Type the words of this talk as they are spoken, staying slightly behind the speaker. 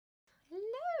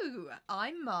Hello,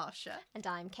 I'm Marsha. And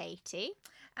I'm Katie.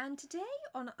 And today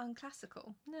on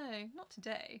Unclassical, no, not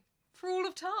today, for all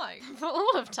of time. For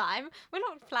all of time, we're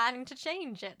not planning to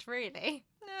change it, really.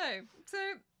 No, so,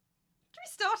 do we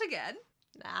start again?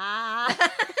 Nah.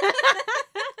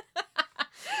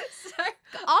 So,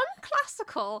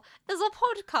 Unclassical is a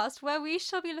podcast where we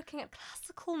shall be looking at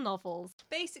classical novels.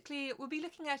 basically, we'll be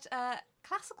looking at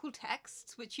classical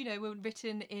texts, which, were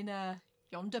written in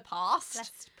yonder past.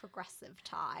 Less progressive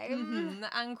time. Mhm,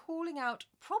 and calling out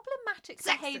problematic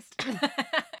Sexist.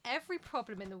 behaviour. Every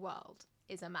problem in the world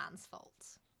is a man's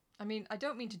fault. I mean, I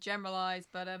don't mean to generalise,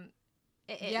 but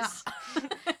It is. yeah.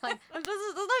 Like, there's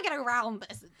no getting around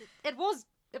this. It was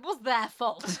their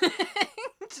fault.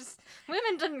 Just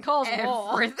Women didn't cause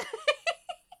war. everything.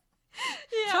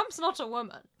 Yeah. Trump's not a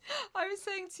woman. I was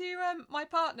saying to my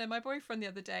partner, my boyfriend, the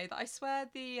other day that I swear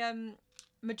the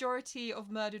majority of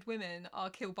murdered women are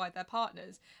killed by their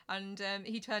partners, and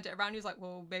he turned it around. He was like,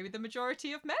 "Well, maybe the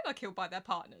majority of men are killed by their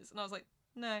partners," and I was like,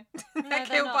 "No, they're they're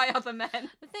killed not. by other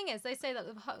men." The thing is, they say that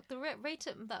the rate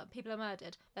that people are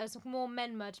murdered, there's more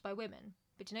men murdered by women.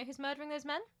 But do you know who's murdering those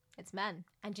men? It's men.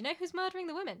 And do you know who's murdering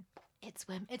the women? It's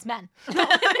women. It's men. It's not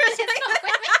women.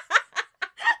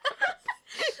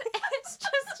 It's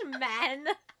just men.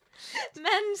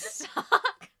 Men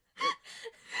suck.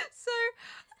 So,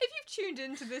 if you've tuned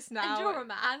into this now, And you're a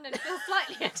man and feel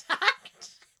slightly attacked.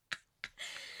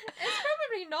 It's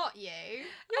probably not you.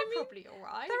 You're probably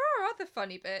alright. there are other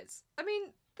funny bits. I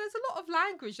mean, there's a lot of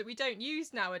language that we don't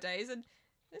use nowadays, and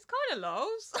it's kind of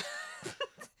lols.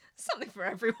 Something for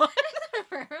everyone.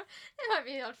 There might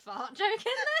be an odd fart joke in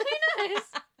there, who knows?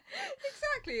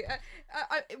 Exactly.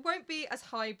 It won't be as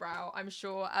highbrow, I'm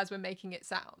sure, as we're making it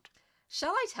sound.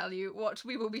 Shall I tell you what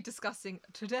we will be discussing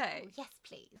today? Yes,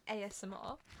 please.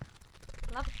 ASMR.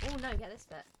 Love. Oh no, get this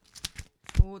bit.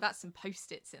 Oh, that's some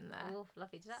post-its in there. Oh,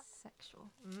 lovely. Did that? Sexual.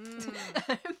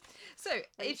 Mm. So,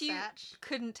 if you Research.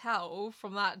 couldn't tell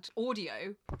from that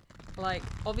audio, like,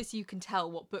 obviously you can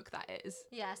tell what book that is.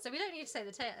 Yeah, so we don't need to say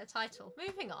the title.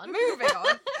 Moving on. Moving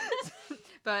on.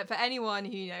 But for anyone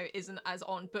who, isn't as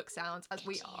on book sounds as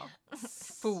we are,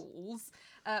 fools,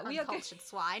 we are Uncultured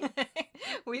swine.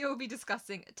 we will be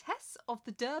discussing Tess of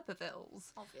the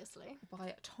D'Urbervilles Obviously.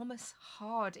 by Thomas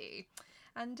Hardy.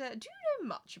 And do you know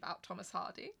much about Thomas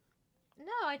Hardy?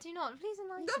 No, I do not. Please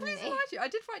enlighten No, please me. enlighten you. I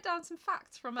did write down some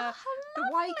facts from the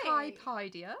lovely.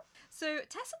 Wikipedia. So,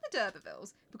 Tess of the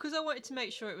D'Urbervilles, because I wanted to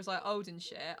make sure it was like old and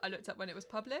shit, I looked up when it was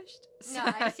published. No,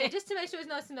 I see. Just to make sure it's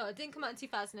nice and not. It didn't come out in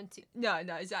 2002. No,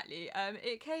 exactly.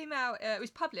 It came out. It was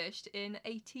published in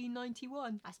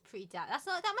 1891. That's pretty damn. That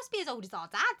must be as old as our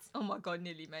dads. Oh my god,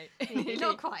 nearly, mate.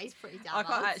 Not quite. He's pretty damn I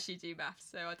can't old. actually do maths,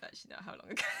 so I don't actually know how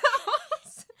long ago that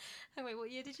was. Oh, wait,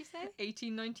 what year did you say?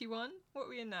 1891. What are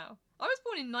we in now? I was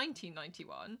born in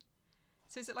 1991.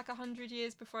 So is it like 100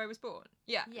 years before I was born?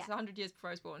 Yeah, Yeah. it's 100 years before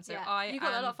I was born. So Yeah. You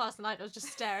got am... a lot faster than I did. I was just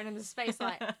staring into space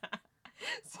like.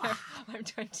 So I'm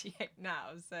 28 now,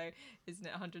 so isn't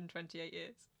it 128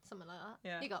 years? Something like that.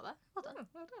 Yeah. You got there. Well done. Oh,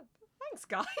 well done. Thanks,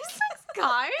 guys.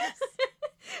 Guys.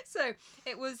 So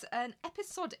it was an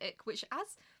episodic, which I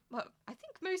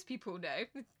think most people know,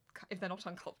 if they're not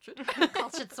uncultured,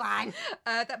 Cultured swine.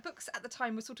 that books at the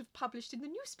time were sort of published in the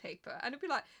newspaper, and it'd be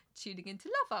like tuning into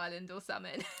Love Island or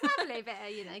something. Lovely bit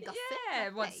of, gossip. Yeah,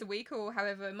 Lovely. once a week or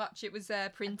however much it was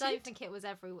printed. I don't think it was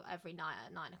every night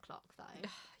at 9 o'clock though. You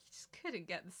just couldn't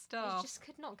get the You staff. just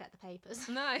could not get the papers.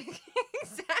 No,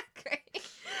 exactly.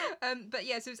 But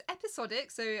yeah, so it was episodic,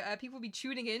 so people would be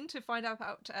tuning in to find out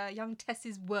about young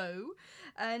Tess's woe.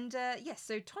 And yes,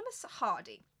 so Thomas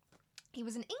Hardy. He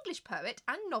was an English poet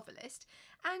and novelist,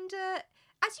 and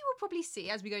as you will probably see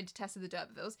as we go into Tess of the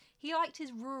D'Urbervilles, he liked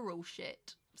his rural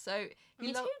shit. So I he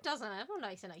mean, loved... who doesn't? Everyone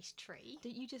likes a nice tree.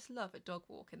 Don't you just love a dog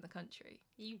walk in the country?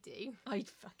 You do. I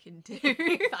fucking do.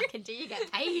 You fucking do. You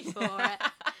get paid for it.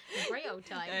 A great old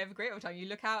time. I have a great old time. You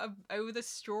look out over the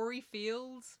strawy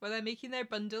fields where they're making their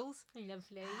bundles.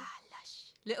 Lovely. Lush.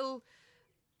 Little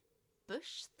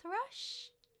bush thrush.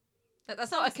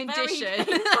 That's not a Sounds very condition.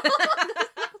 painful.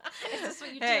 It's just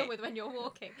what you Hey. deal with when you're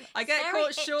walking. I get Very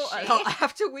caught short a itchy. lot. I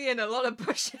have to wee in a lot of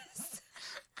bushes.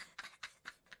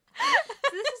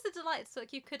 So this is the delights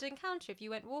that you could encounter if you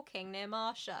went walking near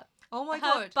Marsha. Oh my Her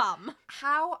god. bum.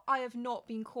 How I have not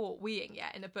been caught weeing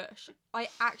yet in a bush. I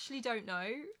actually don't know.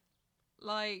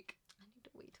 Like, I need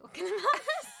a wee talking about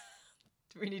this.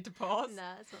 do we need to pause? No,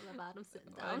 it's not that bad. I'm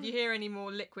sitting Well, down. if you hear any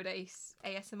more Liquid Ace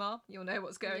ASMR, you'll know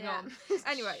what's going Yeah. on.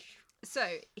 Anyway, so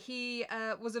he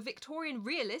was a Victorian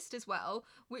realist as well,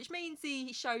 which means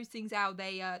he shows things how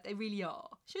they really are.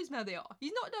 Shows them how they are.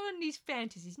 He's not done these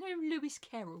fantasies. No Lewis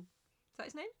Carroll. Is that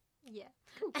his name? Yeah.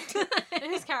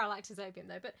 His Carol acts as opium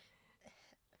though, but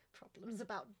problems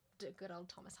about good old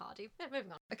Thomas Hardy. Yeah,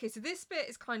 moving on. Okay, so this bit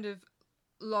is kind of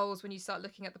lols when you start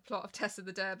looking at the plot of Tess of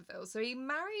the D'Urberville. So he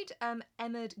married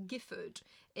Emmerd Gifford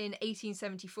in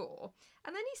 1874,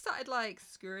 and then he started like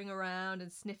screwing around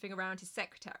and sniffing around his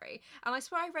secretary. And I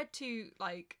swear I read two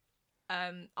like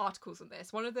articles on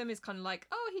this. One of them is kind of like,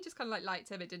 oh, he just kind of like liked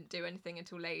her but didn't do anything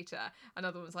until later.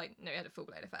 Another one's like, no, he had a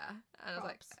full-blown affair. And I was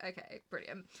like, okay,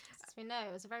 brilliant. As we know,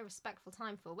 it was a very respectful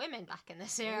time for women back in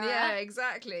this era. Yeah,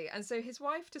 exactly. And so his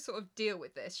wife, to sort of deal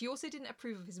with this, she also didn't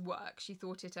approve of his work. She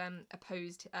thought it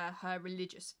opposed her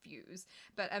religious views.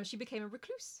 But she became a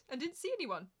recluse and didn't see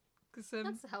anyone.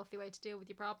 That's a healthy way to deal with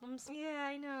your problems. Yeah,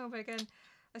 I know. But again,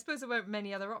 I suppose there weren't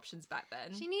many other options back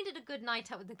then. She needed a good night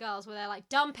out with the girls where they're like,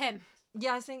 dump him.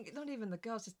 Yeah, I think not even the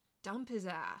girls, just dump his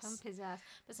ass. Dump his ass.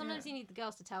 But sometimes you need the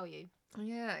girls to tell you.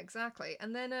 Yeah, exactly.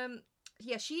 And then,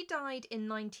 she died in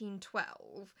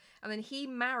 1912, and then he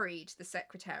married the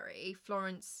secretary,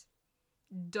 Florence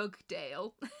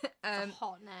Dugdale. A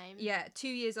hot name. Yeah, 2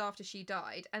 years after she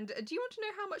died. And do you want to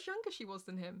know how much younger she was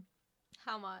than him?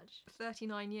 How much?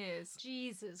 39 years.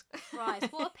 Jesus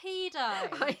Christ, what a pedo.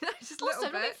 I know, just a little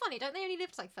also, bit. really funny, don't they only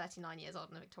live to like 39 years old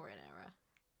in the Victorian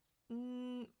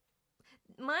era?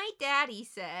 My daddy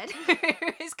said,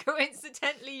 is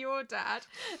coincidentally your dad.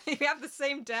 We have the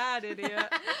same dad,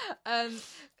 idiot.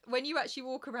 When you actually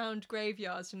walk around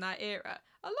graveyards from that era,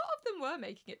 a lot of them were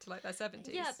making it to like their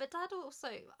 70s. Yeah, but Dad also,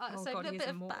 Oh so God, a he little is bit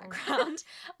of immortal. background.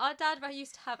 Our dad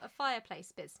used to have a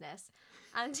fireplace business,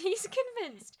 and he's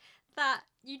convinced that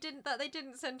they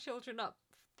didn't send children up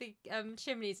the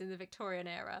chimneys in the Victorian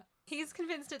era. He's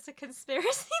convinced it's a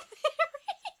conspiracy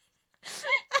theory.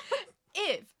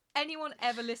 If anyone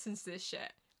ever listens to this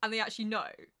shit and they actually know,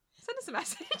 send us a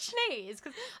message. Please,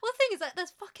 because the thing is that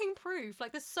there's fucking proof.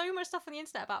 Like, there's so much stuff on the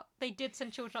internet about they did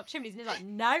send children up chimneys, and it's like,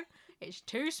 no, it's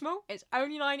too small. It's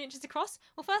only 9 inches across.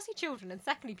 Well, firstly, children, and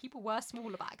secondly, people were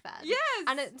smaller back then. Yes,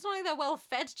 and it's not like they're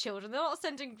well-fed children. They're not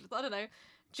sending, I don't know,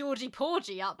 Georgie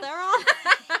Porgy up there, are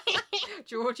they?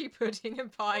 Georgie Pudding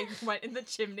and Pie went in the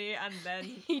chimney and then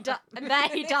and there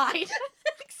he died.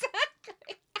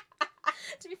 Exactly.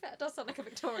 To be fair, it does sound like a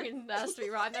Victorian nursery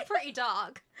rhyme. They're pretty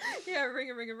dark. Yeah,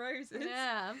 ring a roses.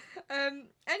 Yeah.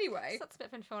 Anyway. So that's a bit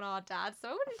of info on our dad, so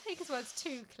I wouldn't take his words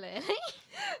too clearly.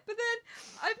 But then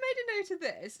I've made a note of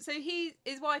this. So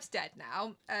his wife's dead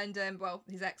now, and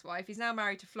his ex-wife. He's now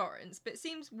married to Florence. But it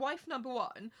seems wife number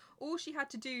one, all she had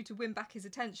to do to win back his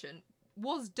attention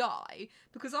was die,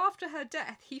 because after her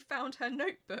death, he found her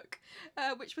notebook,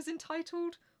 which was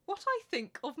entitled "What I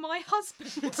Think of My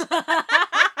Husband."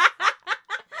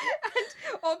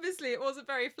 And obviously, it wasn't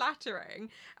very flattering.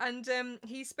 And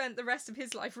he spent the rest of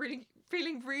his life really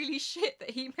feeling really shit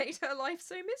that he made her life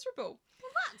so miserable.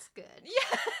 Well, that's good.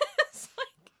 Yeah, it's like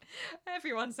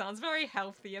everyone sounds very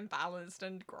healthy and balanced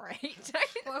and great.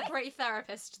 What a great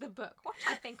therapist. The book. What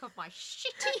do I think of my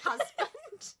shitty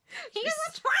husband? He's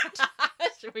a twat.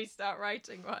 Should we start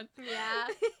writing one? Yeah.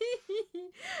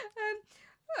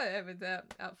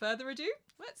 Without further ado,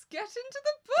 let's get into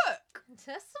the book.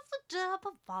 Tess of the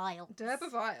D'Urbervilles.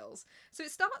 D'Urbervilles. So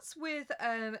it starts with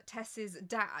Tess's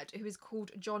dad, who is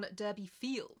called John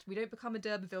Derbyfield. We don't become a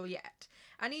D'Urberville yet.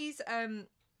 And he's, I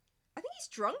think he's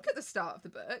drunk at the start of the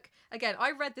book. Again,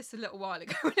 I read this a little while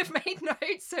ago and have made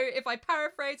notes, so if I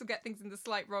paraphrase or get things in the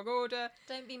slight wrong order...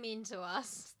 Don't be mean to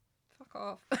us. Fuck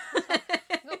off.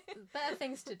 Got better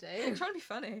things to do. I'm trying to be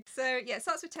funny. So, yeah, it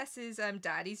starts with Tess's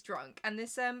dad. He's drunk. And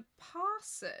this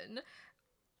parson...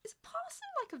 Is a parson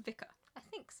like a vicar? I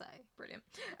think so. Brilliant.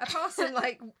 A parson,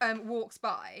 walks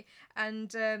by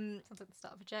and... Sounds like the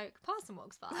start of a joke. Parson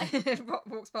walks by.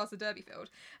 walks past the Derbyfield.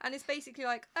 And it's basically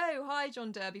like, oh, hi,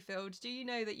 John Derbyfield. Do you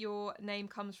know that your name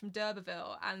comes from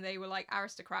D'Urberville? And they were, like,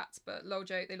 aristocrats, but lol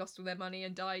joke, they lost all their money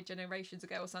and died generations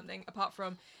ago or something, apart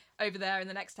from... over there in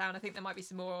the next town, I think there might be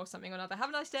some more or something or another. Have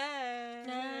a nice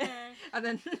day. And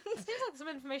then seems like some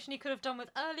information he could have done with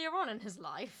earlier on in his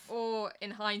life, or in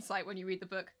hindsight when you read the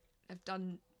book,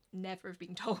 never have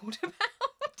been told about.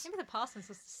 Maybe the parson's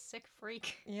just a sick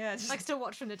freak. Yeah, just like still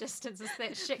watch from the distance as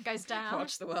the shit goes down.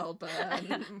 Watch the world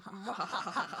burn.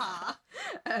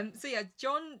 So yeah,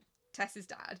 John, Tess's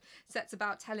dad, sets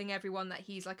about telling everyone that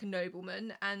he's like a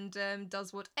nobleman and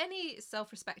does what any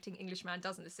self-respecting Englishman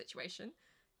does in this situation.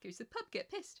 Goes to the pub, get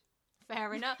pissed.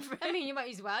 Fair enough. I mean, you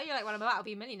might as well. You're like, well, I'm about to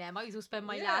be a millionaire. Might as well spend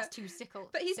my last two sickles.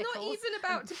 But he's not even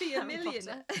about to be a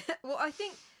millionaire. Well, I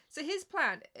think So his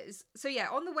plan is,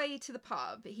 on the way to the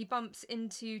pub, he bumps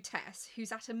into Tess,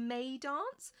 who's at a May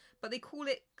dance, but they call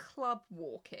it club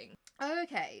walking.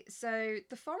 Okay, so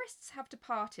the forests have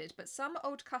departed, but some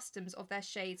old customs of their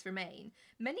shades remain.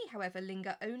 Many, however,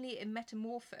 linger only in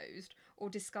metamorphosed or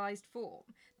disguised form.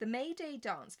 The May Day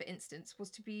dance, for instance, was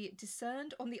to be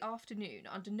discerned on the afternoon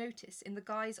under notice in the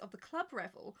guise of the club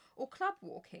revel, or club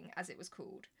walking, as it was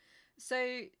called.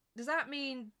 So, does that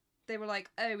mean they were like,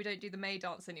 oh, we don't do the May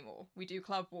dance anymore, we do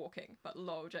club walking, but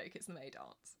lol joke, it's the May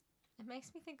dance? It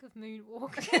makes me think of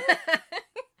moonwalking.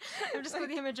 I've just got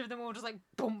the image of them all just like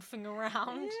bumping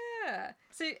around. Yeah.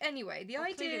 So anyway, the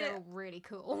Clearly idea they're all really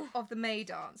cool. of the May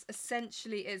dance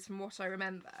essentially is, from what I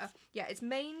remember, it's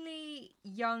mainly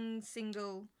young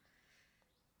single.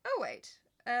 Oh wait,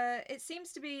 it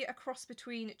seems to be a cross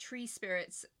between tree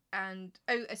spirits and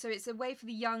so it's a way for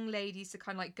the young ladies to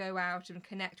kind of like go out and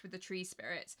connect with the tree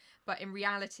spirits, but in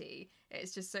reality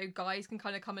it's just so guys can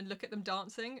kind of come and look at them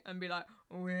dancing and be like,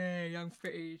 oh yeah, young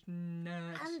pretty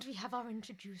nice. And we have our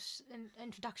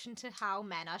introduction to how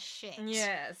men are shit.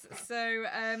 Yes, so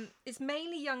it's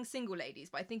mainly young single ladies,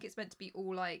 but I think it's meant to be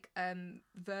all like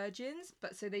virgins.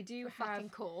 But so they do have. Fucking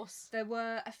course. There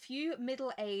were a few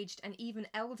middle-aged and even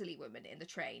elderly women in the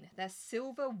train. Their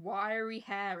silver, wiry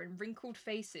hair and wrinkled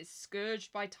faces,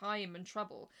 scourged by time and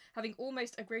trouble, having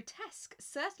almost a grotesque,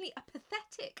 certainly a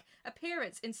pathetic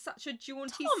appearance in such a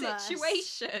jaunty Thomas.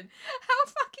 situation. How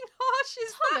fucking harsh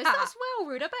is Thomas, that? that's well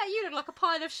rude. I bet you look like a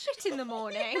pile of shit in the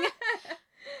morning.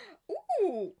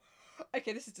 Ooh.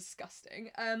 Okay, this is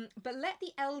disgusting. But let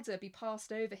the elder be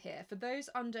passed over here for those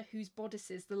under whose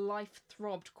bodices the life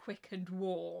throbbed quick and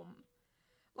warm.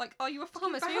 Like, are you a fucking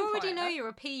Thomas, vampire? we already know you're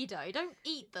a pedo. Don't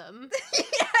eat them.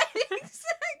 Yeah,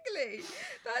 exactly.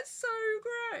 That's so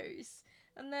gross.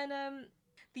 And then,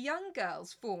 the young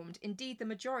girls formed indeed the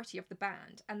majority of the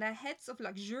band, and their heads of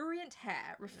luxuriant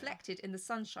hair reflected in the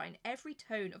sunshine every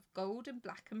tone of gold and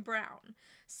black and brown.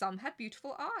 Some had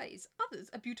beautiful eyes, others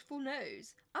a beautiful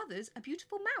nose, others a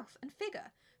beautiful mouth and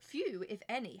figure. Few, if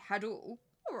any, had all.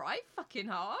 All right, fucking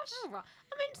harsh. All right.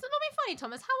 I mean, it's not being funny,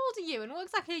 Thomas. How old are you, and what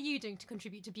exactly are you doing to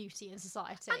contribute to beauty in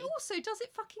society? And also, does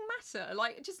it fucking matter?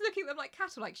 Like, just looking at them like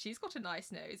cattle, like, she's got a nice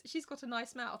nose, she's got a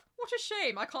nice mouth. What a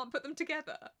shame I can't put them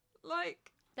together.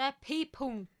 Like... They're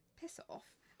people. Piss off.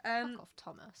 Fuck off,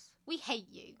 Thomas. We hate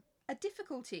you. A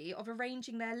difficulty of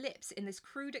arranging their lips in this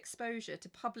crude exposure to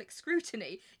public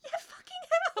scrutiny. Yeah, fucking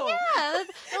hell! Yeah.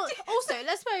 Well, also,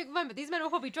 let's remember, these men were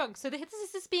probably drunk, so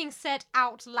this is being said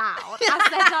out loud as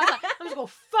they're done. Like, I'm just going,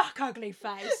 fuck ugly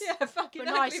face. Yeah, fucking but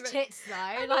ugly nice face. tits,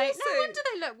 though. And Like, also, no wonder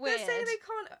they look weird. They're saying they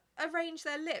can't arrange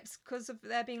their lips because of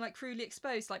their being, like, crudely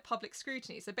exposed to, like, public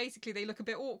scrutiny. So basically they look a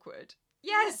bit awkward.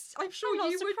 Yes, I'm sure I'm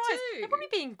not you would surprised. too. They're probably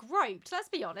being groped, let's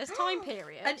be honest. Time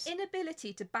period. An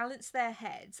inability to balance their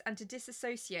heads and to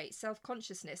disassociate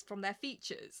self-consciousness from their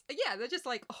features. Yeah, they're just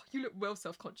like, oh, you look well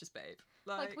self-conscious, babe.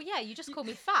 Like, well, yeah, you just call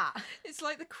me fat. It's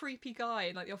like the creepy guy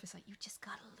in like the office, like, you just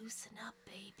gotta loosen up,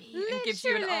 baby. Literally. And gives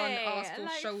you an unasked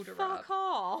like, shoulder rub. fuck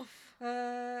off.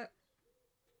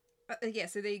 Yeah,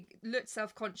 so they looked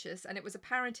self-conscious and it was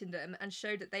apparent in them and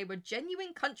showed that they were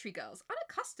genuine country girls,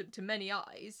 unaccustomed to many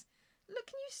eyes. Look,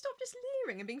 can you stop just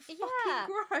leering and being fucking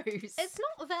gross? It's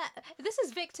not that. This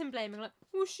is victim blaming. Like,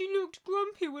 well, she looked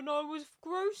grumpy when I was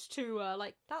gross to her.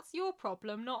 Like, that's your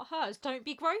problem, not hers. Don't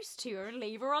be gross to her and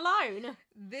leave her alone.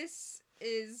 This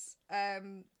is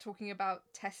talking about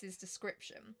Tess's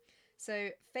description. So,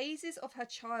 phases of her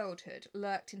childhood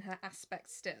lurked in her aspect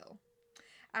still.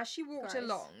 As she walked Gross.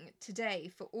 along today,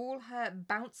 for all her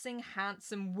bouncing,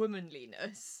 handsome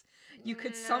womanliness, you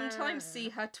could sometimes see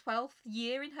her 12th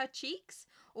year in her cheeks,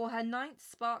 or her 9th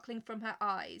sparkling from her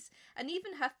eyes, and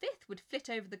even her 5th would flit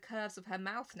over the curves of her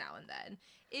mouth now and then.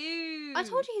 Ew! I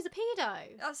told you he's a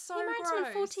pedo. That's so he married gross.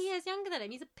 someone 40 years younger than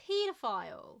him. He's a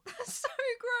paedophile. That's so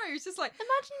gross. Just like,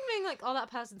 Imagine being like, oh,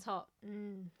 that person's hot.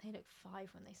 They look 5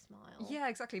 when they smile. yeah,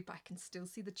 exactly. But I can still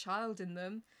see the child in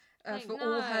them. Like, For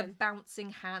all her no.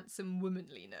 bouncing, handsome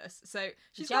womanliness. So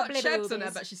she's Jubbly got chubs on her,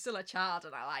 boobies. but she's still a child,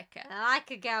 and I like it. I like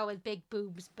a girl with big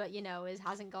boobs, but you know, it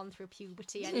hasn't gone through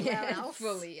puberty anywhere else.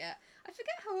 Fully, yeah. I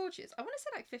forget how old she is. I want to say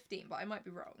like 15, but I might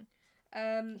be wrong.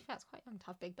 In fact, it's quite young to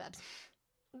have big boobs.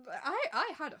 But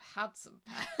I had some.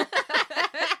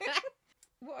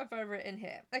 What have I written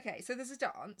here? Okay, so there's a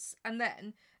dance, and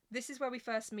then this is where we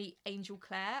first meet Angel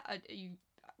Clare.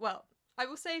 Well, I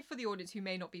will say for the audience who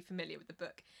may not be familiar with the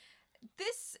book,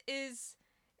 this is,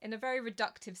 in a very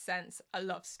reductive sense, a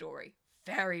love story.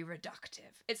 Very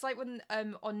reductive. It's like when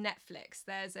on Netflix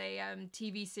there's a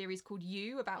TV series called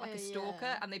You about like a stalker,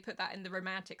 yeah. and they put that in the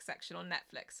romantic section on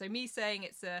Netflix. So me saying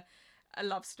it's a a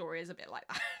love story is a bit like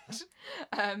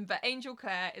that. But Angel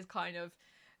Clare is kind of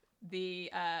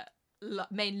the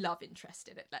main love interest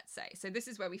in it, let's say. So this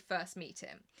is where we first meet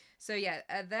him. So yeah,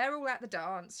 they're all at the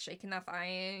dance, shaking their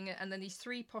thing, and then these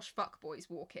 3 posh fuckboys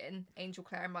walk in, Angel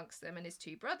Clare amongst them and his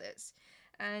 2 brothers.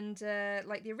 And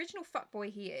like the original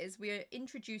fuckboy he is, we are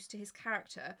introduced to his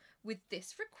character with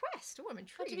this request. Oh, I'm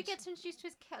intrigued. How did we get introduced to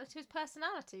his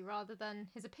personality rather than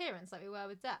his appearance, like we were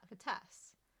with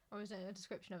Tess? Or was it a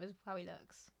description of how he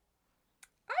looks?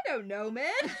 I don't know,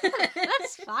 man.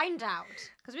 Let's find out,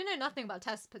 because we know nothing about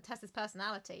Tess's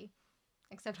personality,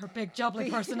 except her big jubbly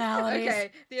personality.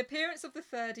 Okay, the appearance of the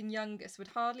 3rd and youngest would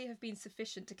hardly have been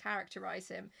sufficient to characterise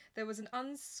him. There was an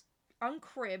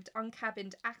uncribbed,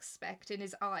 uncabined aspect in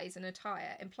his eyes and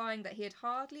attire, implying that he had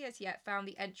hardly as yet found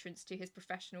the entrance to his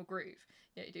professional groove.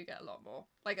 Yeah, you do get a lot more.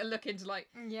 Like a look into like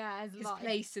his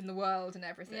place in the world and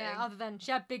everything. Yeah, other than she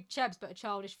had big chebs but a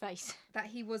childish face. That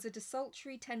he was a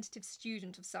desultory, tentative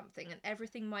student of something, and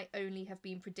everything might only have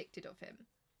been predicted of him.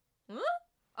 Huh?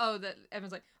 Oh, that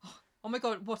everyone's like, oh my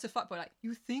god, what a fuckboy. Like,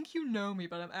 you think you know me,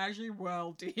 but I'm actually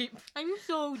well deep. I'm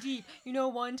so deep. You know,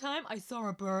 one time I saw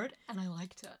a bird and I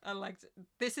liked it. I liked it.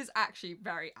 This is actually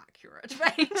very accurate for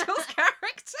Angel's character.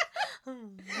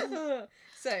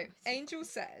 So, Angel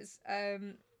says,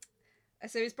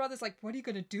 so his brother's like, what are you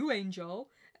going to do, Angel?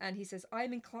 And he says,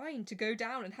 I'm inclined to go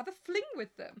down and have a fling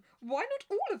with them. Why not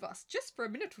all of us? Just for a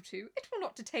minute or 2. It will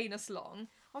not detain us long.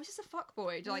 I was just a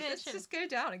fuckboy. Like, let's just go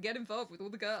down and get involved with all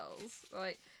the girls.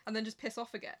 Like, and then just piss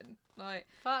off again. Like,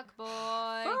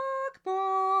 fuckboy.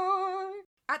 Fuckboy.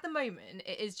 At the moment,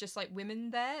 it is just like women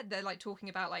there. They're like talking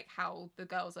about like how the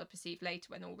girls are perceived later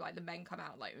when all like the men come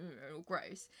out like all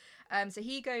gross. So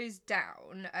he goes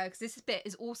down because this bit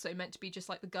is also meant to be just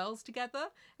like the girls together,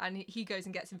 and he goes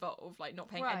and gets involved, like not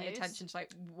paying any attention to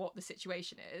like what the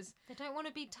situation is. They don't want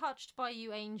to be touched by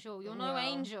you, Angel. You're no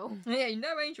angel. Yeah, you're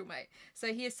no angel, mate.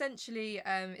 So he essentially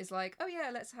is like, oh yeah,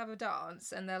 let's have a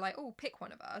dance, and they're like, oh, pick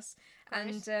one of us.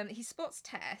 Gross. And he spots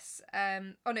Tess.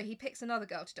 Oh no, he picks another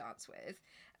girl to dance with.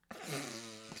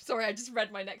 Sorry, I just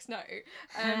read my next note.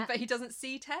 But he doesn't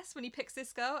see Tess when he picks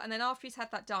this girl, and then after he's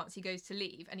had that dance, he goes to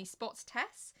leave, and he spots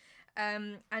Tess,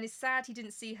 and is sad he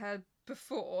didn't see her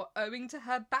before, owing to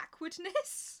her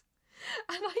backwardness.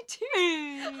 And I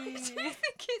do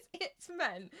think it's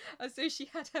meant as though she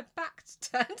had her back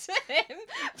turned to him,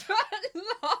 but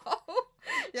lol.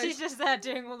 Yeah, she's just there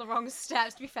doing all the wrong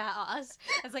steps, to be fair to us.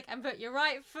 It's like, and put your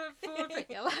right foot forward, put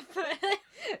your left foot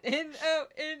in,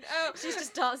 out, in, out. She's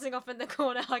just dancing off in the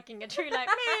corner, hugging a tree like,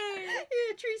 me.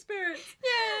 Yeah, tree spirits.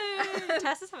 Yay!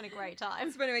 Tess is having a great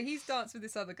time. So anyway, he's danced with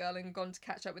this other girl and gone to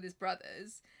catch up with his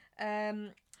brothers.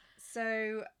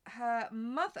 So her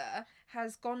mother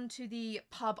has gone to the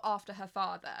pub after her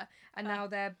father, and now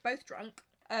they're both drunk.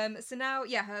 So now,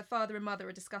 yeah, her father and mother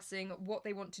are discussing what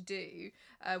they want to do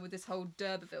with this whole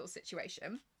D'Urberville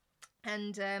situation.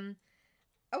 And,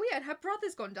 oh yeah, and her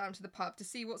brother's gone down to the pub to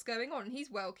see what's going on, and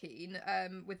he's well keen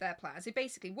with their plan. So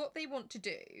basically, what they want to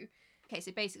do... Okay,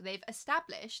 so basically, they've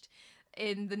established...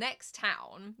 in the next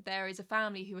town, there is a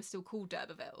family who are still called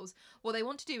D'Urbervilles. What they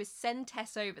want to do is send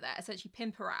Tess over there, essentially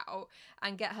pimp her out,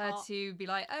 and get her to be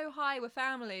like, oh, hi, we're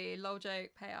family, lol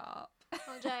joke, pay up.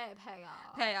 Lol joke, pay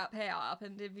up. Pay up,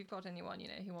 and if you've got anyone, you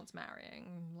know, who wants marrying,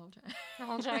 lol joke.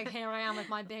 Lol joke, here I am with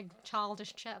my big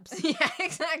childish chips. Yeah,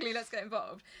 exactly, let's get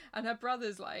involved. And her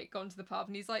brother's, like, gone to the pub,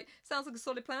 and he's like, sounds like a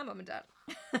solid plan, Mum and Dad.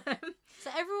 So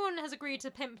everyone has agreed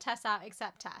to pimp Tess out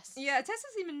except Tess. Yeah, Tess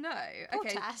doesn't even know. Poor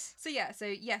Okay, Tess. so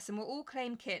yes, and we'll all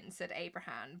claim kin, said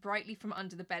Abraham, brightly from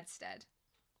under the bedstead.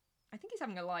 I think he's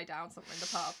having a lie down somewhere in the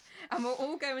pub. And we'll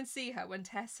all go and see her when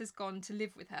Tess has gone to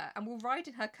live with her, and we'll ride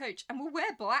in her coach, and we'll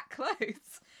wear black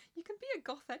clothes. You can be a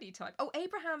goth any type. Oh,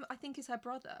 Abraham, I think, is her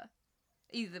brother.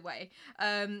 Either way.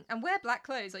 And wear black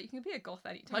clothes. Like, you can be a goth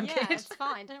anytime, yeah, kid. it's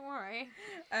fine, don't worry.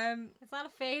 It's not a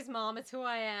phase, Mom, it's who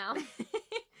I am.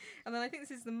 And then I think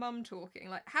this is the mum talking.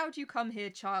 Like, how do you come here,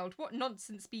 child? What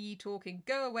nonsense be ye talking?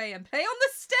 Go away and play on the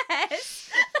stairs.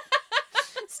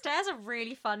 Stairs are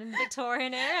really fun in the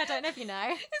Victorian era. I don't know if you know.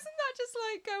 Isn't that just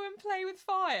like go and play with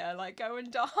fire? Like go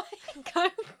and die? Go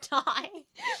die.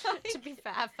 To be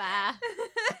fair.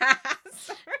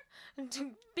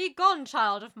 Be gone,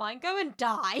 child of mine. Go and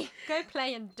die. Go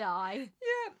play and die.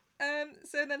 Yeah.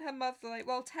 So then her mother's like,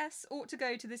 well, Tess ought to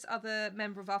go to this other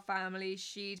member of our family.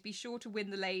 She'd be sure to win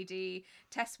the lady.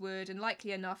 Tess would, and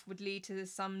likely enough would lead to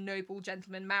some noble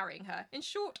gentleman marrying her. In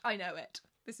short, I know it.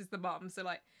 This is the mum. So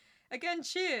like, again,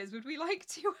 cheers. Would we like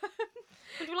to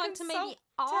maybe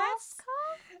ask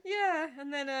her? Yeah,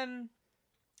 and then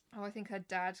oh, I think her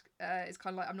dad is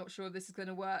kind of like, I'm not sure this is going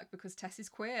to work because Tess is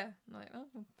queer. I'm like, oh,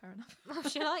 well, fair enough. Well,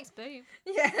 she likes boob.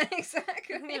 Yeah,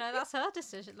 exactly. You know, that's her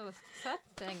decision. It's her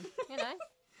thing. You know,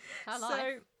 her life.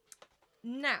 So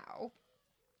now,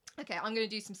 okay, I'm going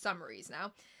to do some summaries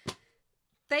now.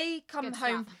 They come Good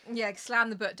home. Yeah, slam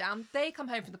the book down. They come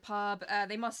home from the pub.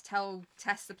 They must tell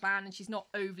Tess the plan, and she's not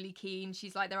overly keen.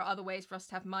 She's like, there are other ways for us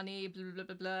to have money, blah, blah,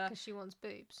 blah, blah. Because she wants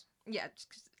boobs. Yeah,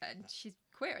 and she's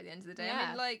queer at the end of the day. I Yeah.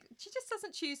 mean, like, she just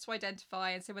doesn't choose to identify.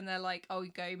 And so when they're like, oh,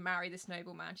 go marry this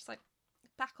nobleman, she's like,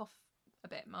 back off a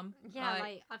bit, mum. Yeah,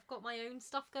 like I've got my own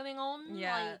stuff going on.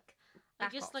 Yeah, Like, I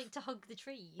back just off. like to hug the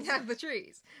trees. Yeah, the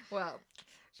trees. Well,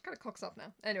 she kind of cocks up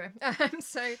now. Anyway,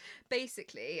 so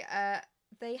basically,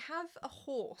 they have a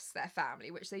horse, their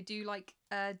family, which they do like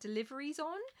deliveries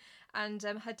on. And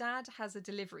her dad has a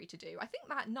delivery to do, I think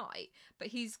that night, but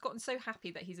he's gotten so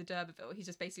happy that he's a D'Urberville, he's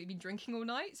just basically been drinking all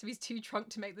night, so he's too drunk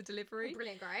to make the delivery.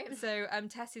 Brilliant, great. So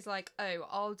Tess is like, oh,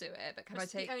 I'll do it, but can I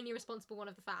She's take... the only responsible one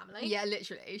of the family. Yeah,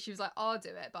 literally. She was like, I'll do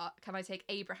it, but can I take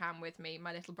Abraham with me,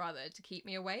 my little brother, to keep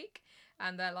me awake?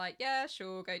 And they're like, yeah,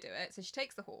 sure, go do it. So she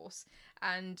takes the horse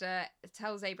and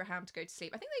tells Abraham to go to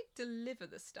sleep. I think they deliver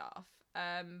the stuff,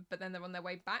 but then they're on their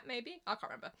way back, maybe? I can't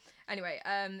remember. Anyway,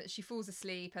 she falls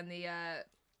asleep and the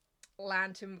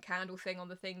lantern candle thing on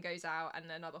the thing goes out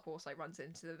and another horse like runs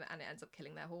into them and it ends up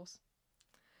killing their horse.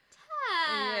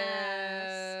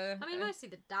 Yes. I mean, mostly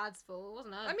the dad's fault,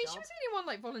 wasn't it? I mean, she was the only one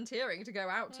like volunteering to go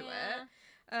out to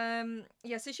it.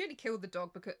 Yeah, so she only killed the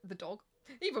dog because the dog.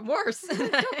 Even worse.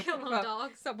 Don't kill the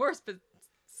dogs. It's not worse, but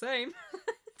same.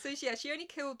 So yeah, she only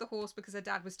killed the horse because her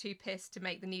dad was too pissed to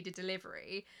make the needed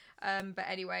delivery. But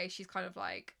anyway, she's kind of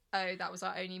like, oh, that was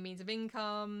our only means of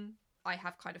income. I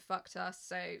have kind of fucked us,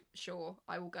 so sure,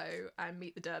 I will go and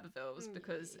meet the D'Urbervilles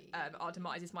because our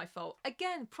demise is my fault.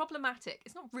 Again, problematic.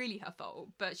 It's not really her fault,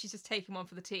 but she's just taking one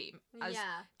for the team, as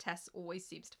Tess always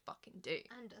seems to fucking do.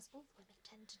 And as all women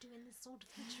tend to do in this sort of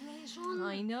situation.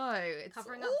 I know. It's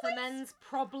covering up for men's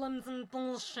problems and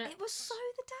bullshit. It was so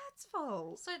the dad's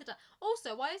fault. So the dad.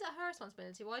 Also, why is it her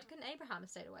responsibility? Why couldn't Abraham have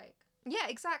stayed awake? Yeah,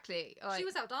 exactly. Like... She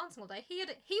was out dancing all day.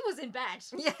 He was in bed.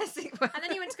 Yes, he was. And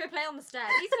then he went to go play on the stairs.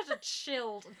 He's had a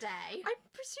chilled day. I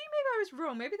presume maybe I was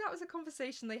wrong. Maybe that was a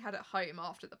conversation they had at home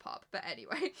after the pub. But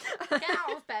anyway. Get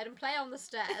out of bed and play on the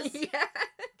stairs. Yeah.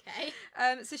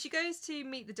 Okay. So she goes to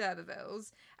meet the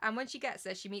D'Urbervilles, and when she gets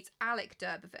there, she meets Alec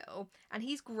D'Urberville, and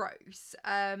he's gross.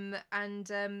 Okay,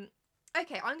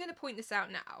 I'm going to point this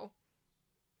out now.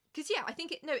 Because, yeah, I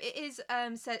think it is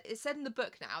it's said in the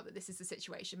book now that this is the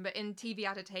situation, but in TV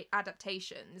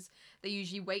adaptations, they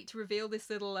usually wait to reveal this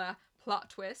little plot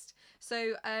twist.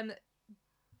 So,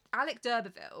 Alec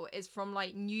D'Urberville is from,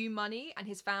 like, New Money, and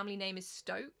his family name is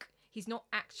Stoke. He's not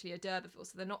actually a D'Urberville,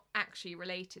 so they're not actually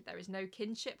related. There is no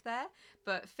kinship there,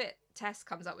 but Tess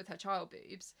comes up with her child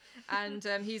boobs, and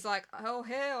he's like, oh,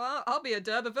 hell, I'll be a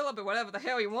D'Urberville, I'll be whatever the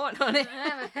hell you want, honey.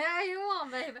 Whatever the hell you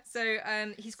want, baby. So,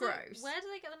 he's gross. Where do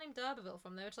they get the name D'Urberville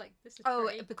from? They were just like, this is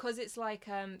pretty. Because it's like,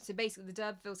 so basically the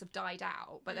D'Urbervilles have died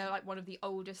out, but they're like one of the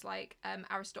oldest, like,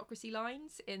 aristocracy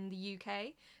lines in the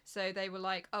UK. So they were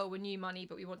like, oh, we're New Money,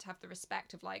 but we want to have the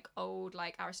respect of, like, old,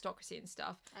 like, aristocracy and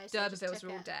stuff. D'Urbervilles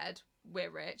are all dead.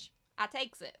 We're rich. I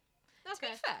takes it. Okay.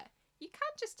 To be fair, you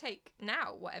can just take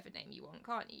now whatever name you want,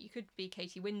 can't you? You could be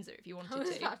Katie Windsor if you wanted to. I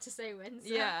was about to say Windsor.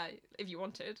 Yeah, if you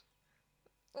wanted.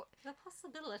 The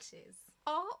possibilities.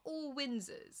 Are all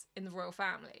Windsors in the royal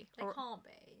family? They can't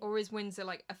be. Or is Windsor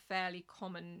like a fairly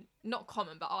common, not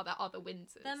common, but are there other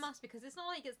Windsors? There must be, because it's not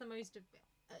like it's the most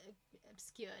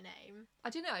obscure name. I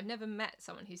don't know, I've never met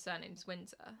someone whose surname's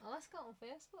Windsor. Oh, let's go on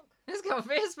Facebook. Let's go on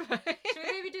Facebook. Should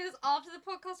we maybe do this after the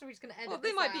podcast, or are we just going to edit Well,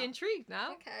 they might be intrigued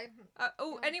now. Okay.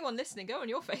 Anyone listening, go on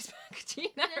your Facebook. Do you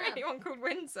know anyone called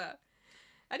Windsor?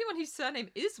 Anyone whose surname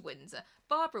is Windsor?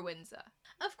 Barbara Windsor.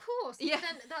 Of course. Yeah. But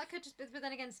then that could just, but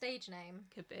then again, stage name.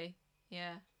 Could be.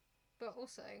 Yeah. But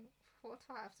also, what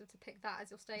if I have to pick that as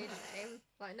your stage name?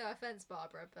 Like, no offense,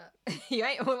 Barbara, but You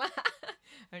ain't all that.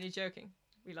 Only joking.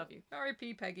 We love you.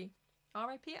 R.I.P. Peggy.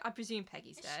 R.I.P. I presume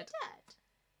Peggy's dead. Is she dead?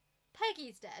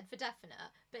 Peggy's dead for definite,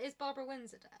 but is Barbara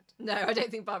Windsor dead? No, I don't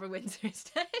think Barbara Windsor is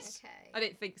dead. Okay. I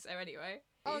don't think so anyway.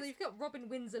 Oh, you've got Robin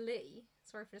Windsor Lee.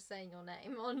 Sorry for saying your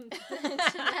name on the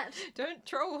internet. Don't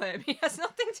troll him. He has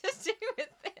nothing to do with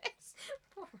this.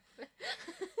 Poor Robin.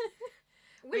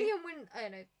 William Oh,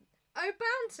 no. Oh,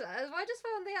 banter. I just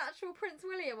found the actual Prince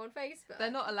William on Facebook. They're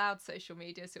not allowed social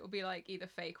media, so it will be like either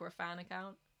fake or a fan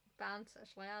account. Banter.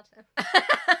 Shall I add him?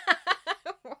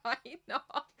 Why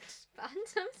not?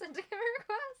 Phantom sending a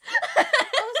request.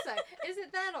 Also, is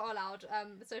it they're not allowed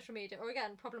social media, or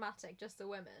again problematic, just the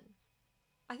women?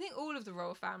 I think all of the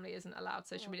royal family isn't allowed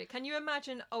social media. Can you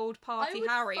imagine old party would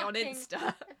Harry on fucking-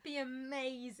 Insta? It'd be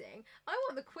amazing. I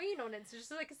want the Queen on Insta,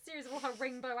 just like a series of all her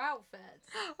rainbow outfits.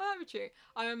 Oh, that would be true.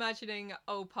 I'm imagining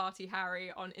old party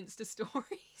Harry on Insta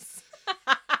stories.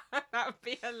 That would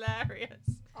be hilarious.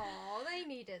 Oh, they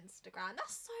need Instagram.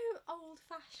 That's so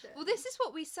old-fashioned. Well, this is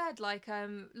what we said, like,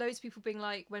 loads of people being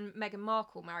like, when Meghan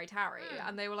Markle married Harry,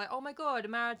 and they were like, oh my god,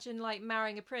 imagine, like,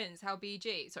 marrying a prince, how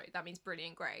BG. Sorry, that means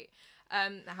brilliant, great.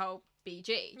 How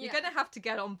BG. You're Yeah. going to have to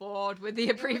get on board with the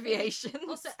abbreviations.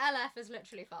 Also, LF is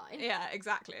literally fine. Yeah,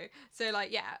 exactly. So,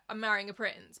 like, yeah, I'm marrying a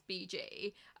prince,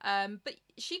 BG. But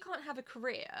she can't have a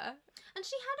career. And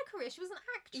she had a career. She was an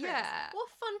actress. Yeah. What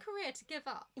a fun career to give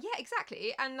up. Yeah,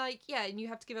 exactly. And, like, yeah, and you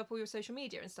have to give up all your social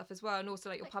media and stuff as well. And also,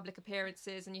 like, your public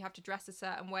appearances, and you have to dress a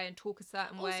certain way and talk a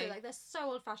certain way. Also, like, they're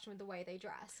so old-fashioned with the way they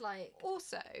dress. Like,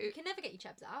 Also... you can never get your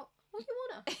chubs out. What do you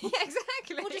want to? yeah,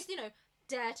 exactly. Or just,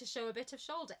 dare to show a bit of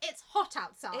shoulder. It's hot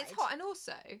outside. It's hot, and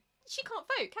also, she can't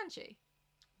vote, can she?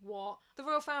 What? The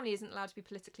royal family isn't allowed to be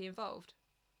politically involved.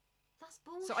 That's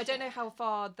bullshit. So I don't know how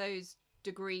far those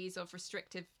degrees of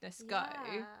restrictiveness go,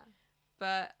 Yeah.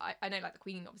 but I know, like, the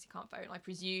Queen obviously can't vote, and I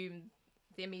presume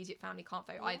the immediate family can't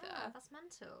vote either. That's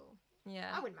mental.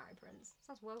 Yeah. I wouldn't marry a prince.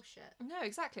 Sounds well shit. No,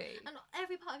 exactly. And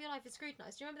every part of your life is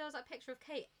scrutinised. Do you remember there was that picture of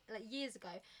Kate like years ago,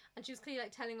 and she was clearly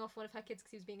like telling off one of her kids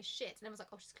because he was being a shit, and everyone's like,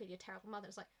 "Oh, she's clearly a terrible mother."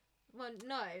 It's like, well,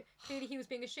 no, clearly he was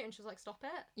being a shit, and she was like, "Stop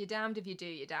it." You're damned if you do,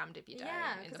 you're damned if you don't,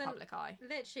 Yeah, in 'cause the then- public eye.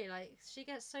 Literally, like she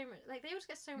gets so much. Like they all just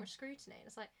get so much scrutiny, and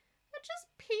it's like they're just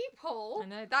people. I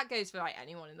know. That goes for, like,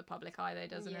 anyone in the public eye, though,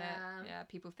 doesn't Yeah. it? Yeah,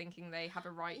 people thinking they have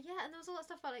a right. Yeah, and there was all that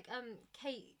stuff about like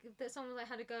Kate that someone like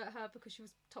had a go at her because she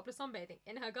was topless sunbathing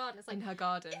in her garden. It's like, In her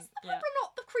garden. is the Yeah. problem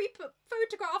not the creeper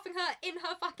photographing her in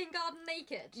her fucking garden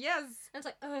naked? Yes. And it's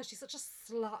like, oh, she's such a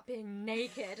slut being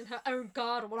naked in her own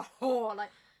garden. What a whore! Like,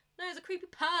 no, there's a creepy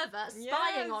pervert spying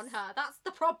Yes. on her. That's the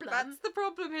problem. That's the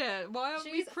problem here. Why aren't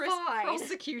we She's fine.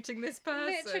 prosecuting this person?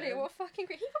 Literally, what a fucking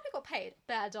He probably got paid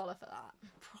bare dollar for that.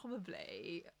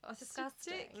 Probably. That's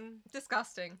Disgusting.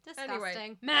 Disgusting. Anyway,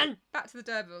 Disgusting. Men. back to the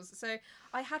D'Urbervilles. So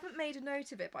I haven't made a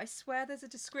note of it, but I swear there's a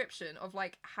description of,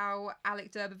 like, how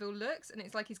Alec d'Urberville looks, and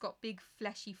it's like he's got big,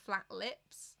 fleshy, flat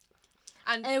lips.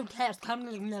 And Okay, come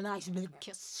in a nice big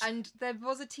kiss. and there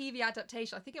was a TV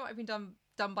adaptation. I think it might have been done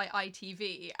by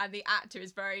ITV, and the actor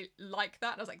is very like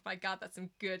that. And I was like, my God, that's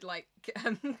some good, like,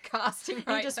 casting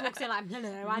right He just there. walks in like,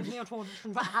 hello, I'm here to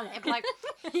audition for Alec. Like,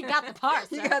 he got the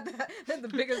part, You sir. got the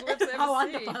biggest lips I've ever How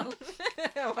seen. wonderful.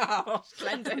 Wow,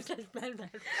 splendid. Splendid.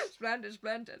 Splendid,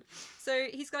 splendid. So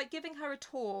he's, like, giving her a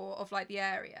tour of, like, the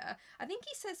area. I think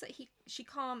he says that she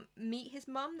can't meet his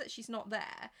mum, that she's not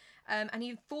there. And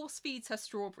he force feeds her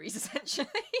strawberries, essentially.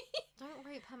 Don't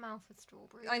rape her mouth with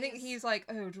strawberries. I think he's like,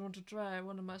 oh, do you want to try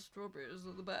one of my strawberries?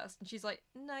 They're the best. And she's like,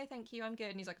 no, thank you, I'm good.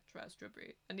 And he's like, try a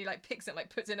strawberry. And he, like, picks it,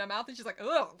 like, puts it in her mouth, and she's like,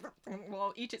 oh, well,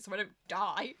 I'll eat it so I don't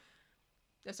die.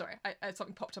 Oh, sorry,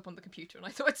 something popped up on the computer, and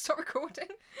I thought I'd stop recording.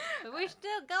 But we're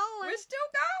still going. We're still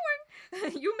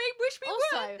going. You may wish we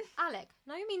Also, would. Alec,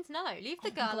 no means no. Leave the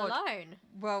Oh, girl God. alone.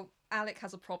 Well, Alec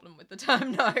has a problem with the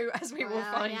term no, as we will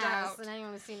find out. And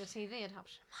anyone who's seen a TV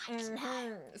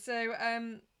adaptation. So,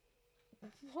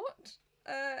 what?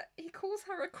 He calls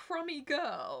her a crummy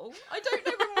girl. I don't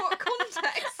know in what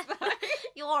context, though.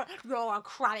 You're a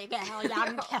crummy girl,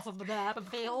 young Tess of the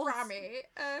D'Urbervilles. Crummy.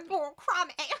 You're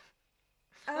crummy.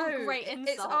 Oh, great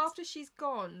It's insult. after she's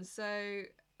gone, so...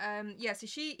 yeah, so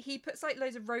he puts, like,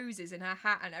 loads of roses in her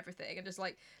hat and everything, and just,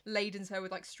 like, ladens her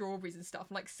with, like, strawberries and stuff,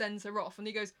 and, like, sends her off, and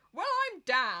he goes, well, I'm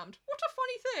damned, what a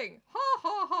funny thing, ha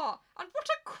ha ha, and what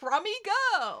a crummy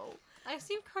girl. I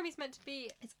assume crummy's meant to be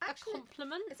It's a actually,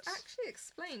 compliment. it's actually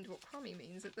explained what crummy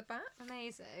means at the back.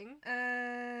 Amazing.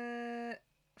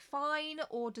 Fine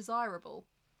or desirable.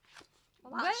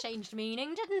 Well, that Where- changed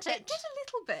meaning, didn't It it? did a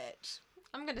little bit.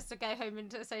 I'm going to go home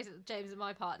and say to James and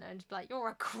my partner and just be like, you're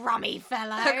a crummy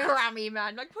fellow. A crummy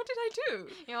man. Like, what did I do?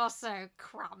 You're so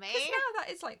crummy. Because now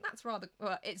that is, like, that's rather,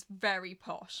 well, it's very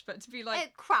posh, but to be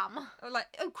like, Crumb.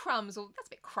 oh, crumbs, or that's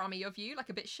a bit crummy of you, like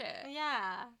a bit shit.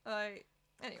 Yeah. Like,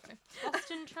 anyway. Lost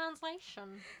in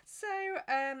translation. So,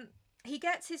 he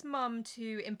gets his mum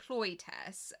to employ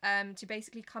Tess, to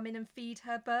basically come in and feed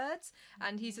her birds,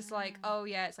 and he's just like, oh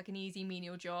yeah, it's like an easy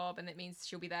menial job, and it means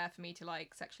she'll be there for me to,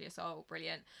 like, sexually assault,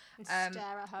 brilliant. And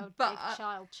stare at her but- big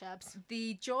child chubs.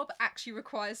 The job actually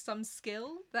requires some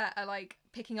skill that are, like,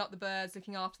 picking up the birds,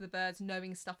 looking after the birds,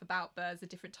 knowing stuff about birds, the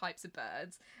different types of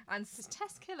birds. And Does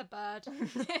Tess kill a bird?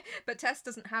 but Tess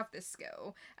doesn't have this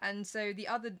skill, and so the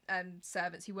other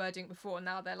servants who were doing it before,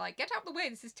 now they're like, get out of the way,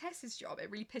 this is Tess's job. It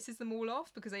really pisses them all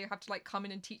off because they have to like come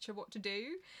in and teach her what to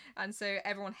do, and so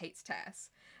everyone hates Tess.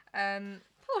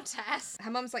 Poor Tess. Her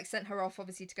mum's like sent her off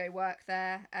obviously to go work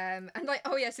there, and like,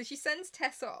 oh yeah, so she sends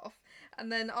Tess off, and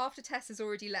then after Tess has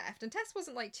already left, and Tess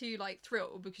wasn't like too like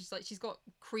thrilled because like she's got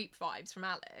creep vibes from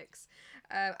Alex,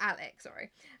 her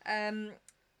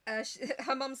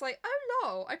mum's like, oh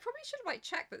lol, I probably should have like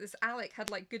checked that this Alec had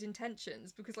like good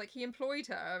intentions because like he employed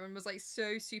her and was like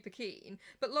so super keen,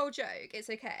 but lol joke, it's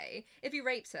okay, if he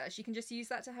rapes her she can just use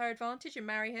that to her advantage and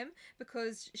marry him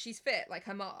because she's fit like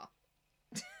her ma.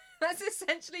 That's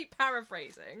essentially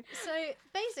paraphrasing. So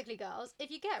basically, girls,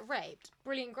 if you get raped,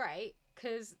 brilliant, great,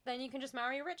 because then you can just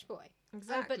marry a rich boy.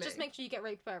 Exactly. But just make sure you get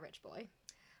raped by a rich boy.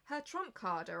 Her trump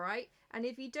card, alright? And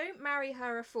if you don't marry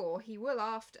her afore, he will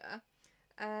after.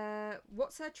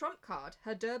 What's her trump card?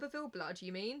 Her d'Urberville blood,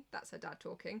 you mean? That's her dad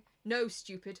talking. No,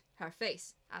 stupid. Her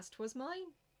face, as 'twas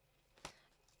mine.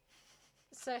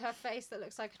 So her face that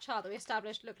looks like a child that we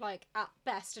established looked like, at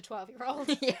best, a 12-year-old.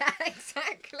 Yeah,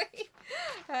 exactly.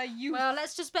 Well,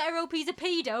 let's just bet her old piece of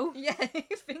pedo. Yeah,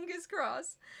 fingers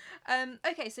crossed.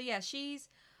 Okay, so yeah, she's...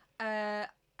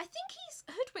 I think he's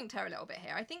hoodwinked her a little bit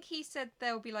here. I think he said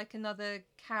there'll be like another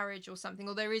carriage or something,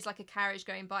 or there is like a carriage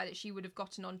going by that she would have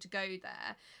gotten on to go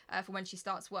there for when she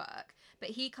starts work. But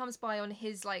he comes by on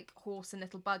his like horse and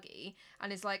little buggy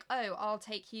and is like, oh, I'll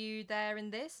take you there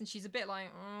in this. And she's a bit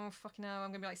like, oh, fucking hell,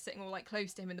 I'm going to be like sitting all like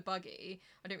close to him in the buggy.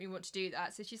 I don't really want to do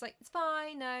that. So she's like, it's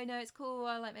fine. No, it's cool.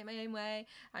 I like make my own way.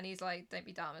 And he's like, don't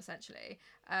be dumb, essentially.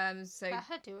 So Let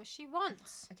her do what she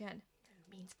wants. again,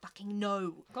 means fucking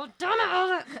no. God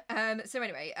damn it! So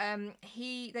anyway,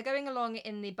 they're going along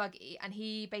in the buggy, and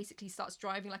he basically starts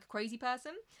driving like a crazy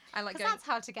person, and like Because that's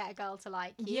how to get a girl to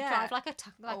like you. Yeah. Drive like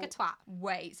a twat.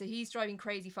 Wait, so he's driving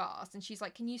crazy fast, and she's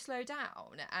like, "Can you slow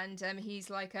down?" And he's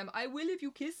like, "I will if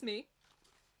you kiss me."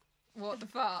 What the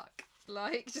fuck?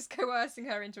 Like just coercing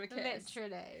her into a kiss.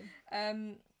 Literally.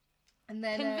 And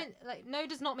then no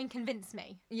does not mean convince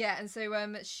me. yeah, and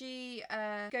so she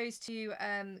goes to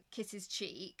kiss his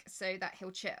cheek so that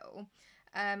he'll chill.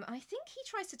 I think he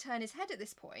tries to turn his head at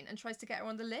this point and tries to get her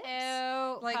on the lips.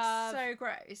 Ew, like so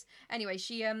gross. Anyway,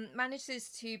 she manages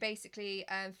to basically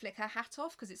flick her hat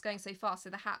off because it's going so fast, so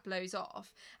the hat blows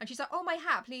off. And she's like, "Oh, my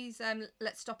hat, please,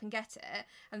 let's stop and get it."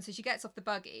 And so she gets off the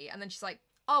buggy, and then she's like,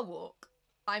 "I'll walk.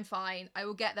 I'm fine. I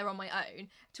will get there on my own."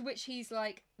 To which he's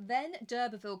like, then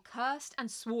d'Urberville cursed and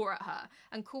swore at her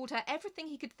and called her everything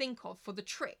he could think of for the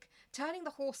trick. Turning the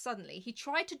horse suddenly, he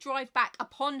tried to drive back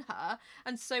upon her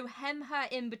and so hem her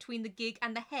in between the gig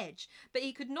and the hedge, but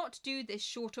he could not do this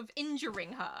short of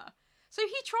injuring her. So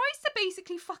he tries to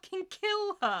basically fucking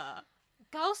kill her.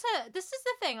 Girls, this is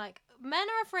the thing, like, men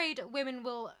are afraid women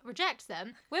will reject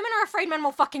them. Women are afraid men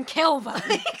will fucking kill them.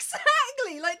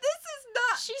 Exactly! Like, this is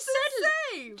not She the said,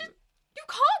 same! You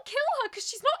can't kill her because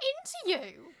she's not into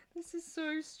you. This is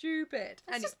so stupid.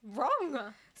 That's just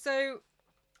wrong. So,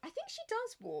 I think she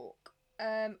does walk.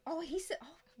 He said... Oh,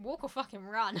 Walk or fucking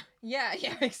run. yeah,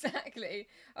 exactly.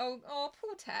 Oh,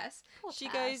 poor Tess. She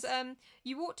Tess. goes,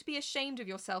 you ought to be ashamed of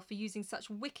yourself for using such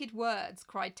wicked words,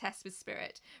 cried Tess with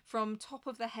spirit, from top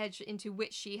of the hedge into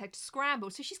which she had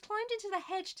scrambled. So she's climbed into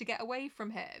the hedge to get away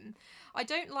from him. I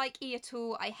don't like E at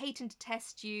all. I hate and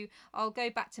detest you. I'll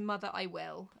go back to mother, I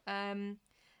will.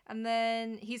 And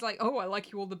then he's like, oh, I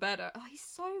like you all the better. Oh, he's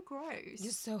so gross.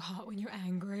 You're so hot when you're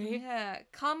angry. Yeah.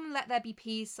 Come, let there be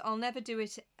peace. I'll never do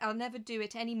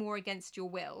it any more against your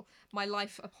will. My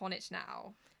life upon it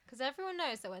now. Because everyone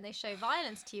knows that when they show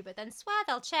violence to you but then swear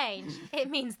they'll change, it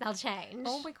means they'll change.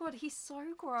 Oh my god, he's so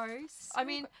gross. I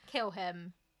mean, kill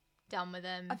him. Done with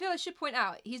him. I feel I should point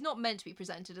out, he's not meant to be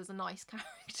presented as a nice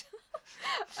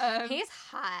character. He's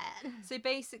hot. So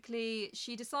basically,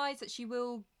 she decides that she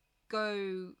will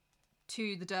go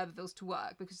to the d'Urbervilles to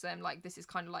work because then like this is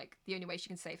kind of like the only way she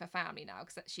can save her family now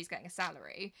because she's getting a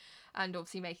salary and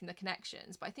obviously making the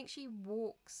connections. But I think she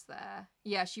walks there.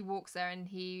 Yeah, she walks there and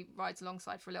he rides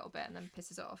alongside for a little bit and then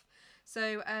pisses off.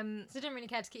 So so didn't really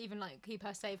care to even like keep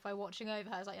her safe by watching over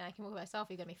her. I was like, yeah, I can walk by herself.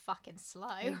 You're gonna be fucking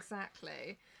slow.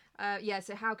 Exactly.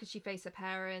 So how could she face her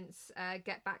parents,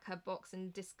 get back her box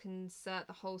and disconcert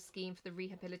the whole scheme for the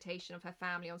rehabilitation of her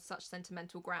family on such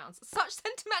sentimental grounds? Such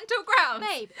sentimental grounds!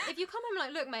 Babe, if you come home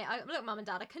like, look, mate, look, mum and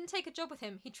dad, I couldn't take a job with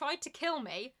him. He tried to kill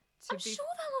me. I'm sure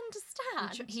they'll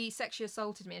understand. He sexually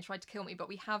assaulted me and tried to kill me, but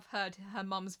we have heard her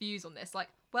mum's views on this. Like,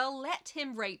 well, let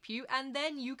him rape you and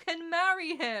then you can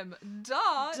marry him.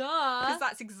 Duh. Because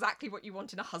that's exactly what you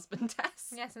want in a husband,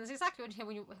 Tess. Yes, and that's exactly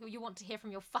what you want to hear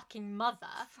from your fucking mother.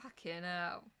 Fucking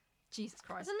hell. Jesus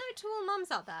Christ. There's a note to all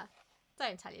mums out there.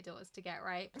 Don't tell your daughters to get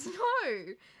raped.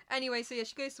 No. Anyway, so yeah,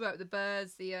 she goes to work with the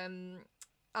birds. The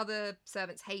other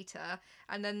servants hate her,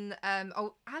 and then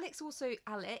Alec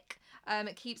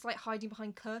keeps like hiding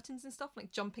behind curtains and stuff,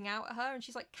 like jumping out at her, and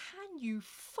she's like, "Can you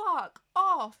fuck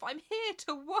off? I'm here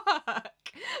to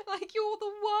work. Like, you're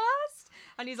the worst."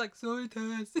 And he's like, "Sorry, Tess."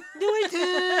 No,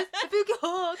 Tess. I feel your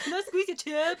heart. Can I squeeze your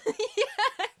chip?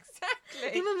 Yeah,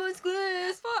 exactly. Give me one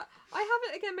squeeze. But I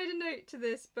haven't again made a note to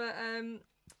this, but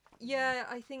yeah,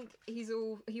 I think he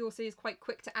also is quite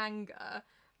quick to anger.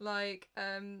 Like,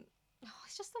 Oh,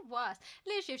 it's just the worst.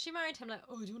 Literally, if she married him, like,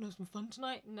 oh, do you want to have some fun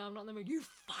tonight? No, I'm not in the mood. You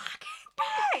fucking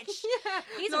bitch! Yeah,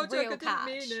 He's no a real joke, catch.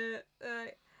 I didn't mean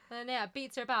it. And yeah,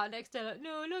 beats her about next day, like,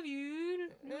 no, I love you.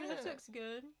 No, want to have sex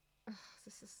again.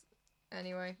 This is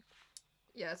anyway.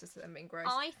 Yeah, it's just being gross.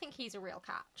 I think he's a real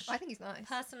catch. I think he's nice.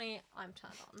 Personally, I'm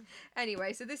turned on.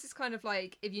 Anyway, so this is kind of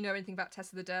like, if you know anything about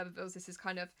Tess of the D'Urbervilles, this is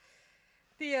kind of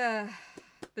the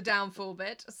downfall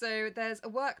bit. So there's a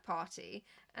work party,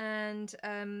 and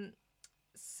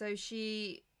so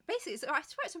she basically, I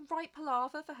swear it's a right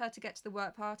palaver for her to get to the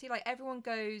work party. Like, everyone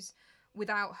goes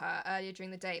without her earlier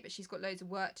during the day, but she's got loads of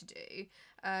work to do.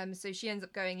 So she ends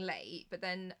up going late, but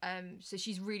then so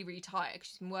she's really, really tired because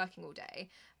she's been working all day.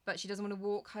 But she doesn't want to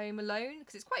walk home alone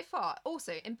because it's quite far.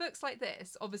 Also, in books like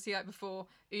this, obviously like before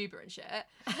Uber and shit.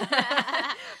 But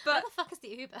where the fuck is the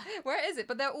Uber? Where is it?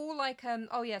 But they're all like,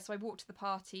 oh yeah, so I walked to the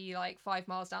party like 5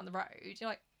 miles down the road.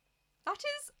 You're like, that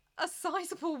is a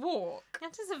sizable walk.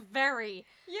 That is a very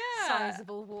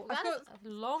sizable walk. I've That's a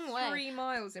long way. 3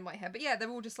 miles in my head. But yeah,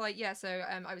 they're all just like, yeah, so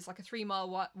I was like a 3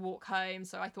 mile walk home,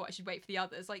 so I thought I should wait for the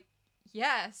others. Like,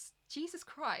 yes, Jesus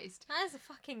Christ. That is a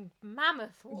fucking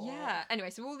mammoth walk. Yeah. Anyway,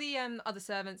 so all the other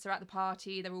servants are at the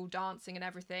party. They're all dancing and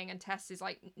everything. And Tess is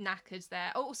like knackered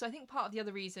there. Oh, also, I think part of the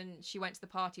other reason she went to the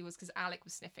party was because Alec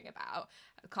was sniffing about.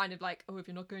 Kind of like, oh, if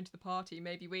you're not going to the party,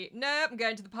 maybe no, I'm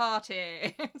going to the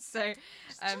party. So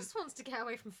just wants to get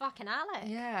away from fucking Alec.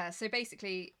 Yeah. So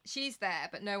basically, she's there,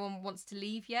 but no one wants to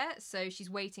leave yet. So she's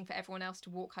waiting for everyone else to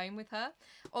walk home with her.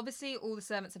 Obviously, all the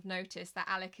servants have noticed that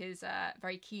Alec is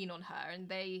very keen on her, and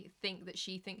they think that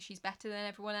she thinks she's better than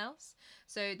everyone else.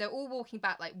 So they're all walking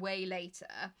back like way later.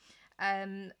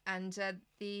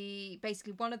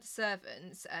 Basically one of the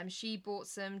servants, she bought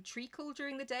some treacle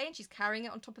during the day, and she's carrying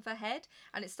it on top of her head,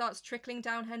 and it starts trickling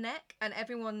down her neck, and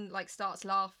everyone like starts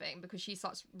laughing because she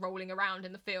starts rolling around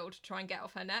in the field to try and get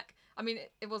off her neck. I mean,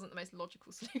 it wasn't the most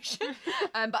logical solution,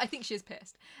 but I think she is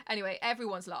pissed. Anyway,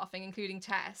 everyone's laughing, including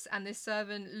Tess, and this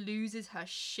servant loses her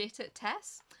shit at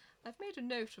Tess. I've made a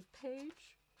note of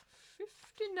page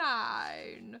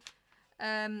 59.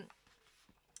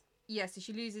 Yeah, so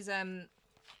she loses her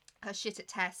shit at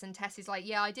Tess, and Tess is like,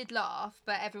 yeah, I did laugh,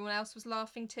 but everyone else was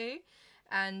laughing too.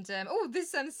 And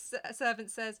this servant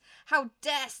says, how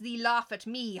darest thee laugh at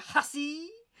me, hussy?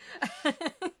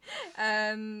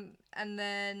 And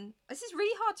then this is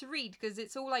really hard to read because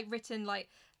it's all like written like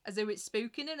as though it's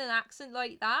spoken in an accent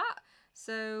like that.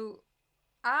 So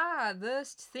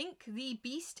thirst think the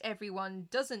beast everyone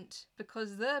doesn't,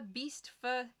 because the beast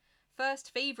for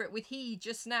first favourite with he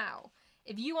just now.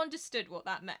 If you understood what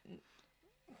that meant,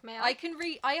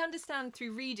 I understand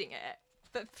through reading it,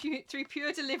 but through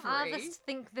pure delivery. Others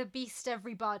think the beast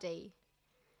everybody,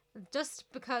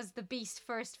 just because the beast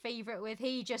first favourite with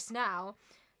he just now.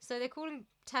 So they're calling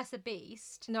Tess a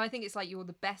beast. No, I think it's like you're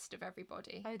the best of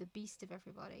everybody. Oh, the beast of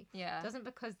everybody. Yeah. Doesn't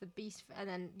because the beast, and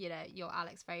then, you know, you're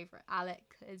Alec's favourite.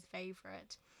 Alec is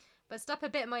favourite. But stop a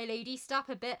bit, my lady, stop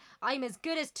a bit. I'm as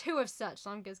good as two of such.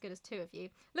 So I'm as good as two of you.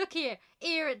 Look here.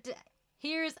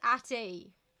 Here's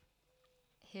Atty.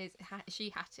 She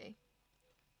Hattie.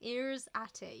 Here's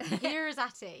Atty. Here's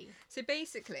Atty. So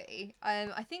basically,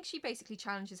 I think she basically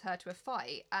challenges her to a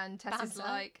fight, and Tess is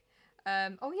like,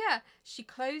 oh yeah, she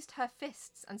closed her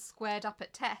fists and squared up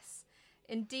at Tess.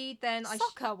 Indeed, then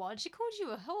Soccer one. She called you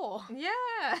a whore.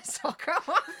 Yeah, soccer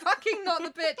one. Fucking knock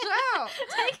the bitch out.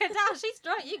 Take her down. She's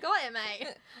drunk. You got it,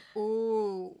 mate.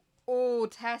 Oh,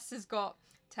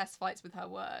 Tess fights with her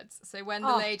words. So when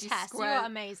the lady Tess, you are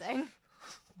amazing.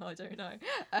 I don't know.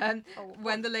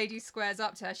 When the lady squares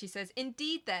up to her, she says,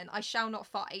 "Indeed, then, I shall not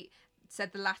fight,"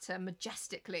 said the latter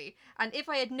majestically. "And if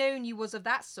I had known you was of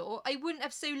that sort, I wouldn't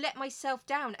have so let myself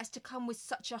down as to come with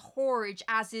such a whorage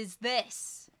as is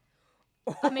this."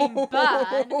 I mean, burn.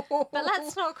 But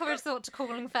let's not resort to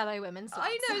calling fellow women sluts.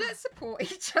 I know, let's support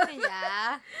each other.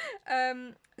 Yeah.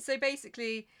 So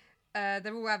basically,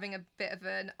 they're all having a bit of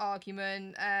an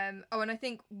argument. And I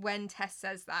think when Tess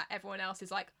says that, everyone else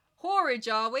is like, "Horridge,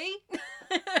 are we?"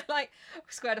 Like,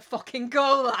 square to fucking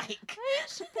go, like.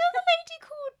 The other lady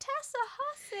called Tess a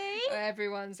hussy.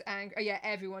 Everyone's angry. Oh, yeah,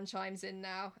 everyone chimes in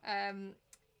now.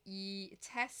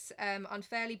 Tess,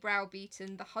 unfairly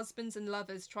browbeaten, the husbands and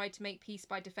lovers tried to make peace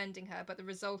by defending her, but the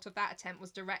result of that attempt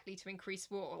was directly to increase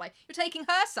war. Like, you're taking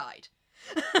her side.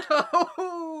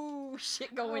 Oh,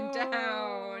 shit going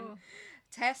down.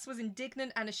 Tess was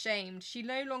indignant and ashamed. She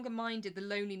no longer minded the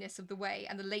loneliness of the way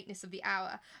and the lateness of the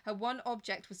hour. Her one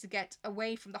object was to get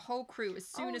away from the whole crew as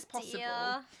soon as possible.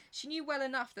 Dear. She knew well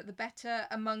enough that the better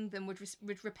among them would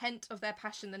repent of their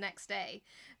passion the next day.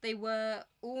 They were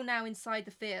all now inside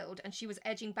the field, and she was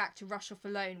edging back to rush off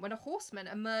alone when a horseman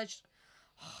emerged.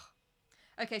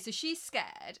 Okay, so she's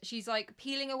scared. She's like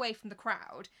peeling away from the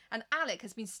crowd, and Alec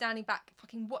has been standing back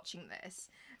fucking watching this.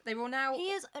 They were now.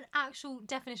 He is an actual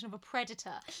definition of a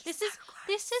predator. This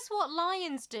is what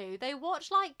lions do. They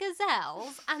watch like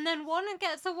gazelles, and then one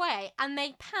gets away, and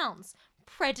they pounce.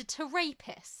 Predator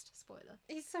rapist. Spoiler.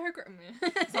 He's so grim.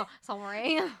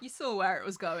 Sorry. You saw where it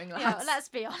was going, lads. Yeah, let's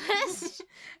be honest.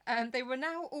 They were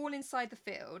now all inside the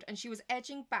field, and she was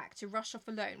edging back to rush off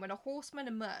alone when a horseman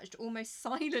emerged almost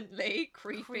silently,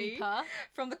 creepy, Creeper.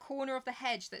 from the corner of the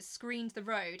hedge that screened the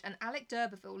road, and Alec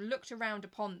d'Urberville looked around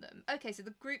upon them. Okay, so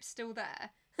the group's still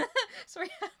there. Sorry,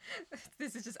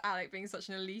 this is just Alec being such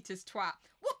an elitist twat.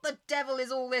 What the devil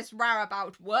is all this row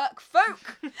about, work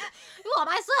folk? You are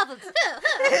my servants.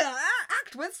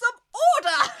 Act with some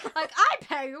order. Like, I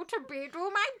pay you to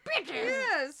do my bidding.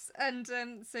 Yes, and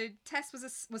so Tess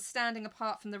was standing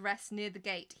apart from the rest near the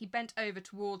gate. He bent over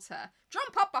towards her.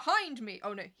 "Jump up behind me!"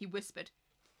 Oh no, he whispered.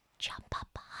 Jump up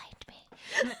behind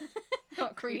me.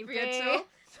 Not creepy Creepy. at all.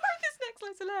 Sorry, this next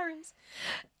line's hilarious.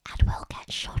 And we'll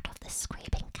get shot of the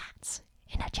screaming cats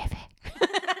in a jiffy.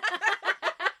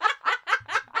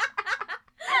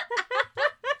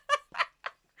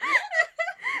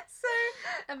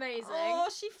 Amazing. Oh,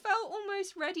 she felt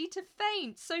almost ready to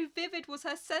faint. So vivid was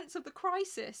her sense of the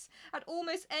crisis. At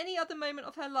almost any other moment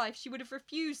of her life, she would have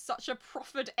refused such a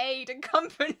proffered aid and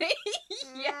company.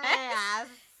 Yes.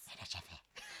 In a jiffy.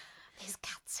 These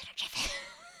cats in a jiffy.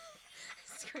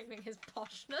 Screaming his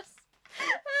poshness.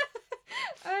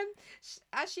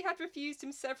 As she had refused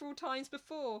him several times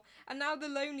before, and now the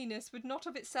loneliness would not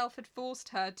of itself had forced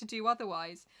her to do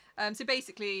otherwise. So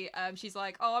basically, she's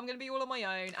like, "Oh, I'm going to be all on my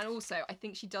own," and also I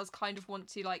think she does kind of want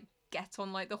to like get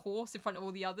on like the horse in front of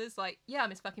all the others. Like, yeah, I'm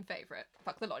his fucking favourite.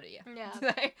 Fuck the lot of you. Yeah.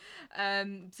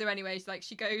 So anyway,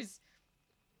 she goes.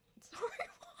 Sorry,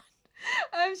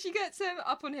 what? She gets him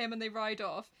up on him, and they ride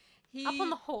off. Up on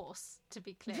the horse, to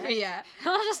be clear. Yeah.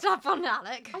 Not just up on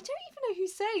Alec. I don't even know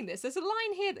who's saying this. There's a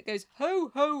line here that goes,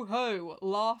 "Ho, ho, ho,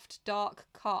 laughed dark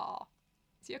car."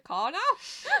 Is he a car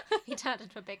now? He turned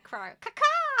into a big crow.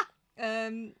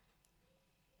 Caca!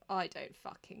 I don't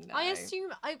fucking know. I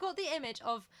assume I've got the image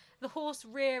of the horse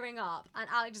rearing up and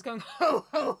Alec just going, "Ho,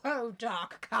 ho, ho,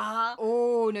 dark car."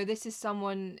 Oh, no, this is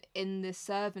someone in the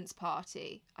servants'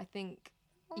 party. I think.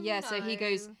 Oh, yeah, so he no.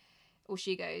 goes, or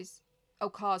she goes, "Oh,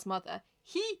 Car's mother.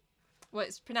 Well,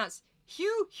 it's pronounced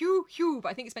Hugh, but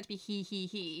I think it's meant to be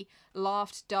he,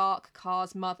 laughed dark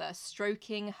Car's mother,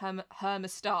 stroking her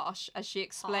moustache as she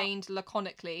explained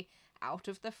laconically, out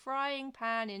of the frying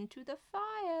pan into the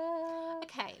fire.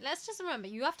 Okay, let's just remember,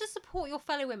 you have to support your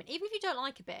fellow women. Even if you don't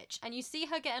like a bitch and you see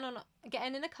her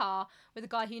getting in a car with a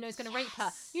guy who you know is going to rape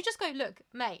her, you just go, "Look,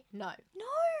 mate, no.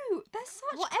 No, there's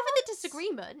such Whatever the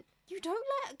disagreement, you don't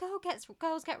let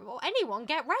girls get, or anyone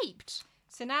get raped."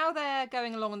 So now they're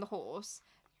going along on the horse.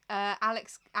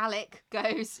 Alec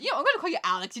goes, "You know, I'm going to call you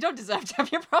Alex. You don't deserve to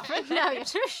have your proper name." No, you're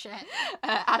too shit.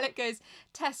 Alec goes,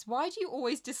 "Tess, why do you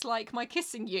always dislike my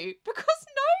kissing you?" "Because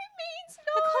no means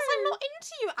no." Because I'm not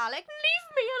into you, Alec.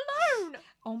 Leave me alone.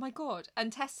 Oh my god.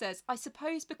 And Tess says, "I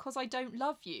suppose because I don't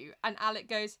love you." And Alec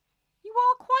goes, "You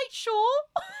are quite sure?"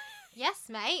 Yes,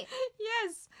 mate.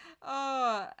 Yes.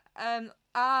 I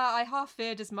half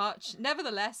feared as much.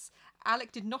 Nevertheless,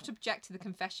 Alec did not object to the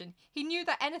confession. He knew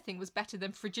that anything was better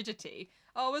than frigidity.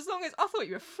 Oh, as long as... I thought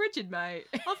you were frigid, mate.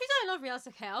 Well, if you don't love me, that's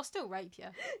okay. I'll still rape you.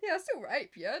 Yeah, I'll still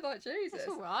rape you. Like, Jesus. It's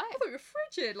all right. I thought you were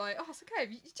frigid. Like, oh, it's okay.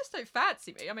 If you just don't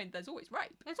fancy me. I mean, there's always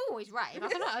rape. It's always rape. I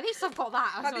don't know. At least I've got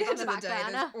that. At the end of the back day,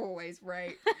 burner. there's always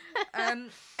rape.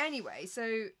 Anyway,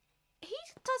 so... he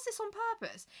does this on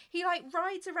purpose. He like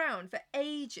rides around for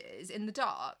ages in the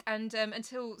dark and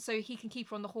until so he can keep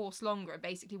her on the horse longer and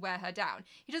basically wear her down.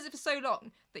 He does it for so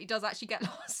long that he does actually get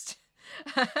lost.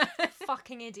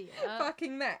 Fucking idiot.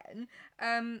 Fucking men.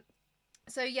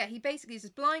 So yeah, he basically is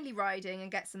just blindly riding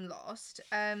and gets them lost.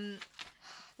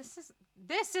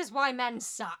 This is why men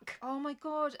suck. Oh my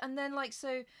god, and then like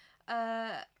so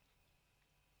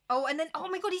oh, and then, oh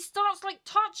my god, he starts, like,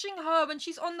 touching her when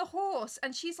she's on the horse.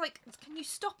 And she's like, can you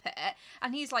stop it?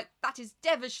 And he's like, that is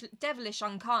devilish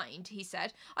unkind, he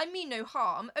said. I mean no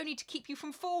harm, only to keep you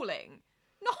from falling.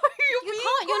 No, you're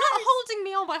not holding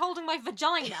me on by holding my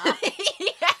vagina. Yes.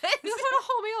 You're trying to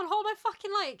hold me on, hold my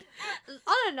fucking, like,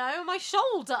 I don't know, my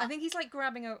shoulder. I think he's, like,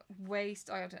 grabbing her waist.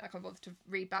 I can't bother to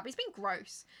read that, but he's been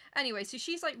gross. Anyway, so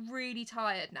she's, like, really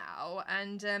tired now.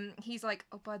 And he's like,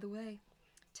 oh, by the way,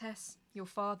 Tess, your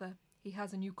father, he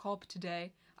has a new cob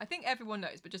today. I think everyone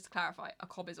knows, but just to clarify, a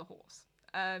cob is a horse.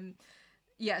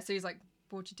 Yeah, so he's like,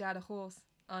 bought your dad a horse.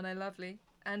 Aren't I lovely?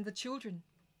 And the children,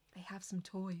 they have some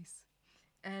toys.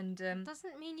 And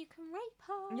doesn't mean you can rape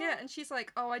her. yeah, and she's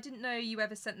like, oh, I didn't know you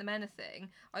ever sent them anything.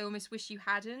 I almost wish you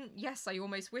hadn't. Yes, I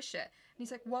almost wish it. And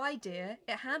he's like, why, dear?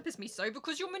 It hampers me so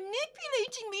because you're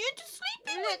manipulating me into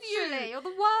sleeping with you. Literally, you're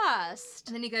the worst.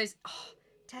 And then he goes, oh,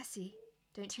 Tessie,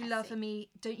 don't you love me?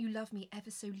 Don't you love me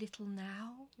ever so little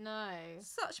now? No.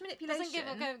 Such manipulation.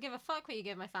 Doesn't give a fuck what you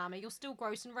give my family. You're still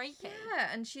gross and raping. Yeah,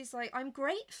 and she's like, I'm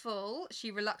grateful,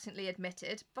 she reluctantly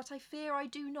admitted, but I fear I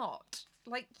do not.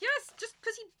 Like, yes, just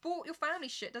because he bought your family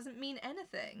shit doesn't mean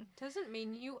anything. Doesn't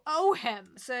mean you owe him.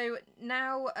 So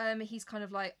now he's kind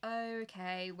of like, oh,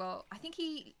 okay, well, I think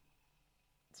he...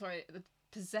 Sorry, the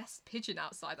possessed pigeon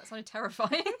outside, that sounded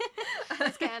terrifying.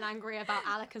 He's getting angry about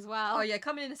Alec as well. Oh yeah,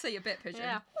 come in and say your bit, pigeon.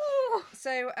 Yeah.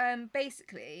 So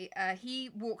basically, he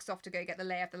walks off to go get the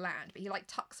lay of the land, but he like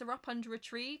tucks her up under a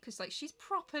tree because like she's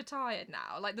proper tired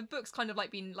now. Like the book's kind of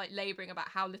like been like labouring about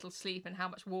how little sleep and how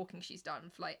much walking she's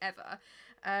done for like ever.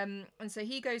 And so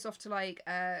he goes off to like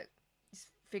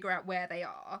figure out where they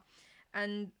are.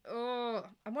 And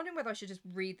I'm wondering whether I should just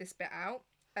read this bit out.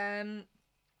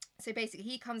 So basically,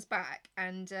 he comes back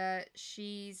and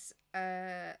she's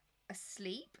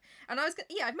asleep. And I've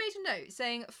made a note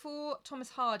saying for Thomas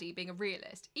Hardy being a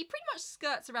realist, he pretty much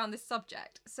skirts around this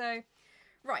subject. So,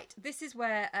 right, this is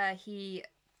where he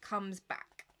comes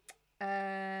back.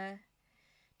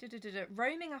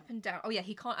 Roaming up and down. Oh yeah,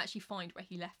 he can't actually find where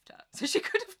he left her, so she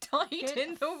could have died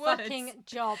in the woods. Fucking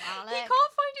job, Alec. He can't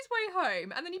find his way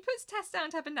home, and then he puts Tess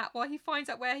down to have a nap while he finds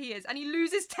out where he is, and he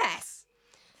loses Tess.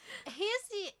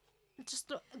 Here's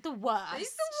the worst.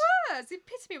 He's the worst. The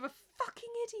epitome of a fucking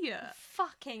idiot.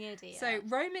 Fucking idiot. So,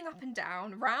 roaming up and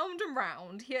down, round and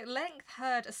round, he at length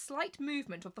heard a slight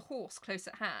movement of the horse close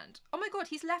at hand. Oh my god,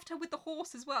 he's left her with the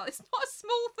horse as well. It's not a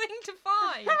small thing to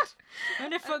find.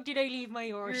 When the fuck did I leave my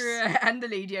horse? And the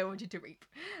lady I wanted to reap.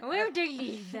 Where did I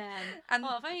leave them? And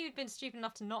if only you'd been stupid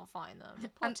enough to not find them.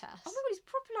 Poor Tess. Oh my god, he's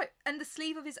proper like... And the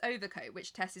sleeve of his overcoat,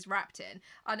 which Tess is wrapped in,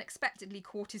 unexpectedly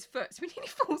caught his foot, so he nearly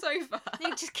falls over.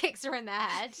 He just kicks her in the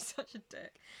head. He's such a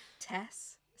dick.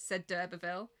 Tess, said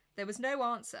d'Urberville. There was no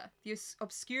answer. The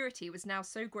obscurity was now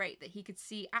so great that he could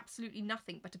see absolutely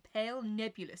nothing but a pale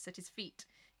nebulous at his feet,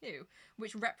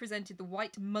 which represented the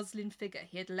white muslin figure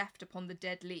he had left upon the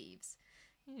dead leaves.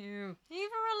 Ew. Leave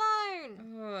her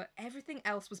alone. Everything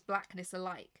else was blackness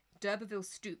alike. D'Urberville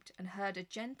stooped and heard a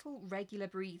gentle, regular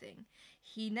breathing.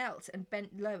 He knelt and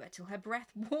bent lower till her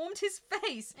breath warmed his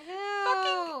face. Ew.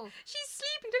 Fucking, she's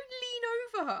sleeping. Don't lean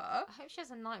over her. I hope she has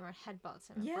a nightmare and headbutts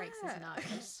him and breaks his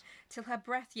nose. Till her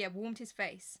breath, warmed his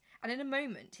face. And in a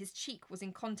moment, his cheek was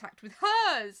in contact with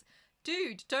hers.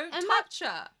 Dude, don't touch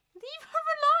her. Leave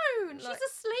her alone. Like,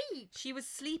 she's asleep. She was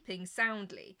sleeping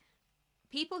soundly.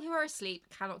 People who are asleep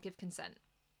cannot give consent.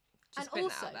 Just and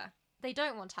also, that out there. They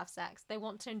don't want to have sex. They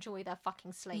want to enjoy their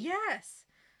fucking sleep. Yes.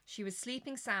 She was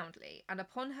sleeping soundly, and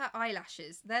upon her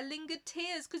eyelashes there lingered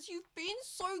tears because you've been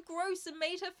so gross and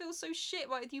made her feel so shit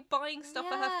with you buying stuff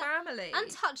for her family.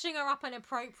 And touching her up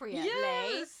inappropriately.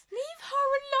 Yes. Leave her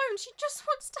alone. She just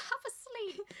wants to have a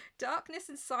sleep. Darkness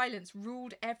and silence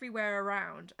ruled everywhere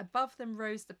around. Above them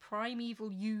rose the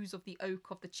primeval yews of the oak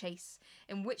of the chase,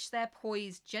 in which there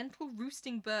poised gentle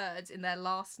roosting birds in their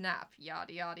last nap.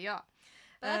 Yada yada yada.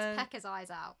 Let's peck his eyes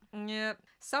out. Yep.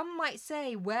 Some might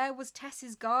say, where was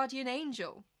Tess's guardian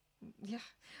angel? Yeah.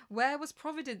 Where was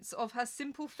Providence of her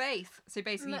simple faith? So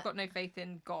basically, you've got no faith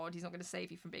in God. He's not going to save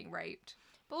you from being raped.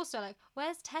 But also, like,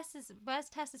 where's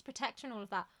Tess's protection, all of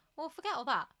that? Well, forget all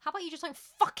that. How about you just don't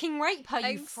fucking rape her,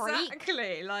 you freak?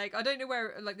 Exactly. Like, I don't know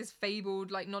where, like, this fabled,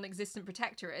 like, non-existent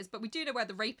protector is, but we do know where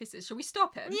the rapist is. Shall we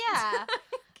stop him? Yeah.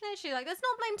 Literally, like, let's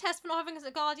not blame Tess for not having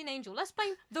a guardian angel. Let's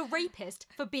blame the rapist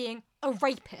for being a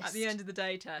rapist. At the end of the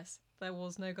day, Tess, There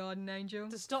was no guardian angel.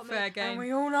 To stop Fair me. game. And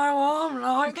we all know what I'm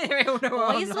like. We all know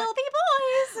what I'm Boys like. will be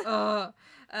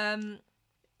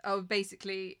boys.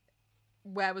 Basically,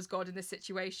 where was God in this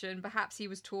situation? Perhaps he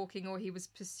was talking, or he was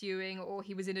pursuing, or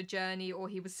he was in a journey, or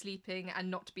he was sleeping and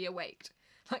not to be awaked.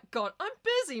 Like, God, I'm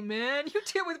busy, man. You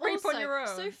deal with rape on your own.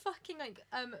 So fucking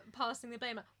passing the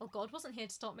blame. Like, well, God wasn't here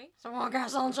to stop me, so I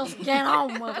guess I'll just get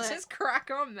on with it. Just crack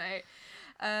on, mate.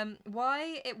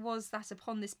 Why it was that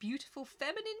upon this beautiful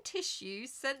feminine tissue,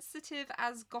 sensitive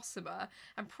as gossamer,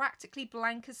 and practically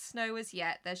blank as snow as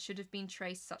yet, there should have been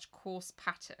traced such coarse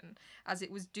pattern, as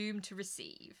it was doomed to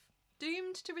receive.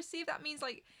 Doomed to receive? That means,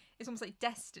 like, it's almost like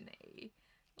destiny.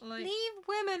 Like, Leave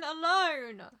women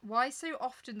alone. why so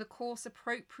often the course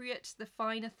appropriate, the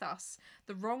finer thus,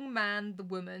 the wrong man, the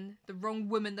woman, the wrong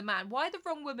woman, the man? Why the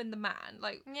wrong woman, the man?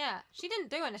 Like, Yeah, she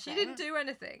didn't do anything. she didn't do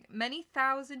anything. Many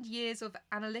thousand years of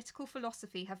analytical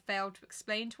philosophy have failed to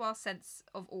explain to our sense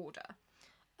of order.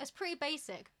 It's pretty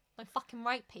basic. Like, fucking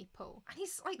rape people. And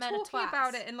he's like Men are talking twats.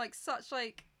 about it in like such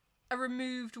like a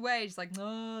removed way. He's like,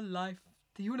 oh, life,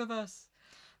 the universe,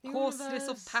 coarseness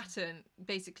of pattern.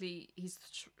 Basically, he's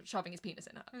shoving his penis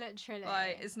in her. Literally.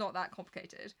 Like, it's not that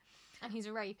complicated. And he's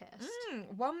a rapist.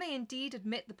 One may indeed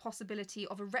admit the possibility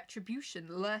of a retribution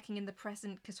lurking in the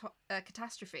present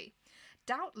catastrophe.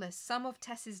 Doubtless, some of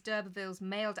Tess's d'Urberville's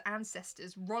mailed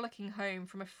ancestors rollicking home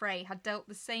from a fray had dealt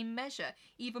the same measure,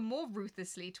 even more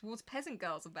ruthlessly, towards peasant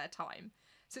girls of their time.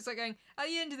 So it's like going, at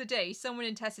the end of the day, someone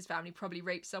in Tess's family probably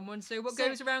raped someone, so what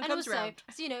goes around comes around.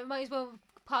 So, might as well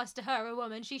pass to her, a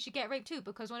woman, she should get raped too,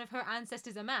 because one of her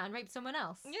ancestors, a man, raped someone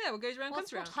else. Yeah, what goes around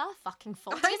comes around. It's not her fucking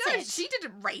fault, I is know, it? she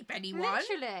didn't rape anyone.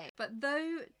 Literally. But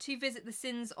though to visit the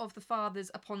sins of the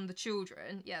fathers upon the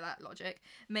children, yeah, that logic,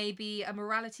 may be a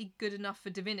morality good enough for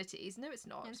divinities, no, it's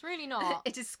not. It's really not.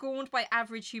 It is scorned by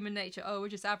average human nature. Oh, we're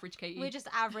just average, Katie. We're just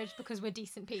average because we're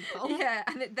decent people. Yeah,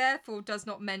 and it therefore does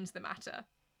not mend the matter.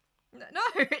 No,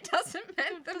 it doesn't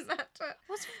mend the matter.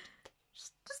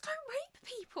 Just don't rape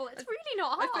people. It's really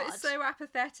not I hard. feel it's so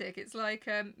apathetic. It's like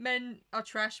men are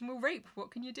trash and will rape.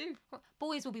 What can you do?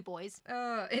 Boys will be boys.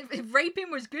 If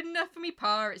raping was good enough for me,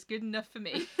 Pa, it's good enough for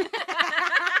me.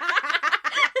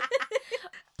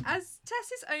 As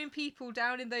Tess's own people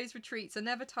down in those retreats are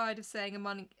never tired of saying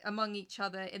among each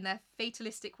other in their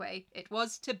fatalistic way, it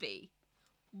was to be.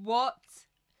 What?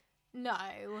 No,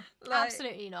 Like-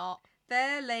 absolutely not.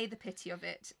 There lay the pity of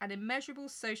it. An immeasurable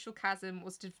social chasm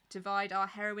was to divide our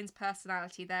heroine's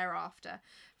personality thereafter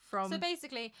from... So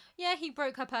basically, yeah, he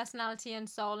broke her personality and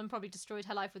soul and probably destroyed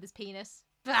her life with his penis.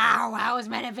 Wow, I was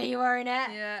meant to be wearing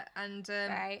it. Yeah, and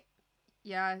Right.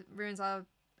 yeah, ruins our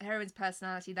heroine's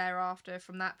personality thereafter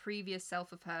from that previous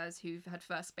self of hers who had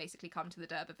first basically come to the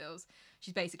d'Urbervilles.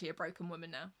 She's basically a broken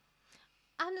woman now.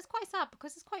 And it's quite sad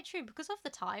because it's quite true, because of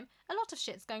the time, a lot of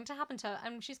shit's going to happen to her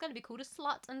and she's going to be called a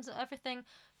slut and everything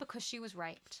because she was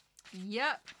raped.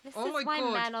 Yep. This Oh is my why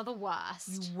God. men are the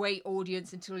worst. You wait,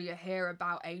 audience, until you hear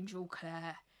about Angel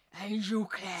Claire. Angel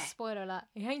Claire. Spoiler alert,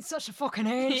 he ain't such a fucking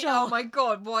angel. Oh my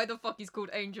God, why the fuck he's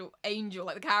called Angel,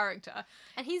 like the character?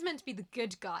 And he's meant to be the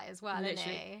good guy as well, isn't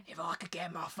Literally. he? If I could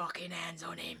get my fucking hands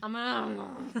on him.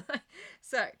 It's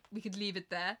So, we could leave it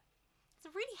there. a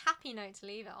really happy note to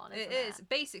leave it on, isn't It is.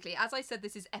 Basically, as I said,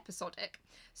 this is episodic.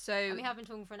 So, And we have been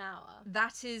talking for an hour.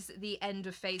 that is the end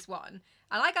of phase 1. And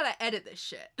I gotta edit this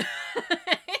shit.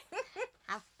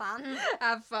 Have fun.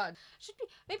 Have fun.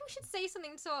 Maybe we should say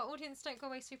something so our audience don't go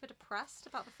away super depressed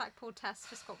about the fact poor Tess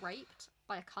just got raped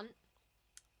by a cunt.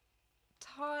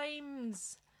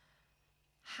 Times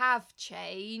have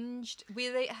changed.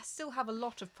 They still have a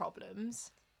lot of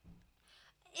problems.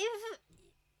 If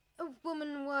a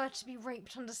woman were to be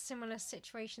raped under similar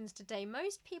situations today,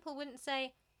 most people wouldn't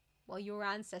say, well, your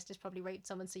ancestors probably raped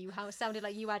someone, so you sounded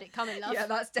like you had it coming, love. Yeah,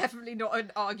 that's definitely not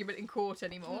an argument in court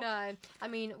anymore. No. I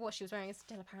mean, what she was wearing is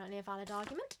still apparently a valid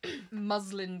argument.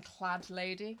 Muslin-clad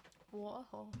lady. Whoa.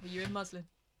 Were you in muslin?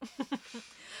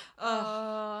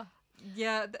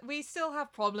 Yeah, we still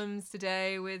have problems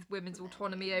today with women's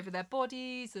autonomy over their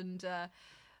bodies and...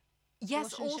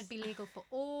 yes, abortion should be legal for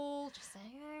all, just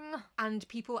saying. And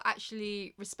people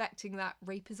actually respecting that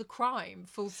rape is a crime,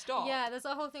 full stop. Yeah, there's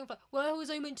a whole thing of like, well, how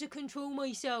was I meant to control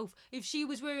myself? If she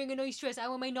was wearing a nice dress,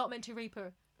 how am I not meant to rape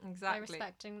her? Exactly. By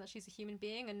respecting that she's a human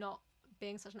being and not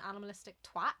being such an animalistic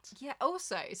twat. Yeah,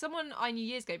 also, someone I knew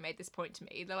years ago made this point to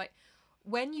me. They're like,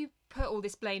 when you put all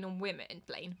this blame on women,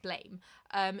 blame,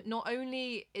 not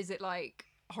only is it like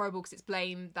horrible because it's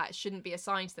blame that shouldn't be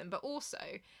assigned to them, but also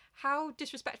how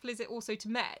disrespectful is it also to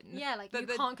men? Yeah, like That you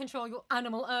the- can't control your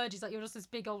animal urges. Like you're just this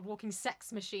big old walking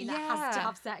sex machine that has to Yeah.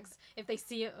 have sex if they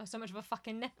see it so much of a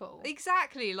fucking nipple.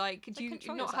 Exactly. Like, do Like, you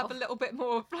control not have a yourself. little bit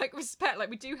more like respect? Like,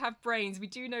 we do have brains. We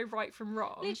do know right from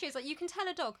wrong. Literally, it's like you can tell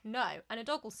a dog no, and a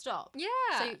dog will stop. Yeah.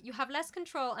 So you have less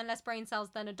control and less brain cells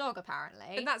than a dog,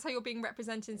 apparently. and that's how you're being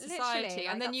represented in society. Literally,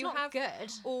 and like, then that's you not have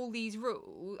good. all these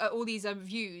rules, all these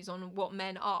views on what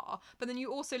men are. But then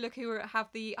you also look who have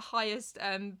the highest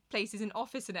places in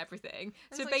office and everything.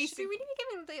 And So it's like, should basically, we really be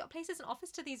giving the places in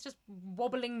office to these just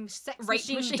wobbling sex rape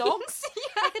machine machines. dogs?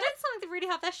 Yeah. Like, they don't sound like they really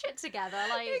have their shit together.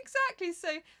 Like, Exactly. So,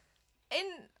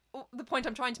 the point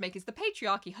I'm trying to make is the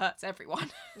patriarchy hurts everyone.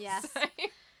 yes. So,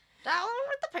 Down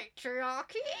with the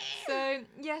patriarchy. so,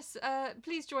 yes,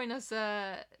 please join us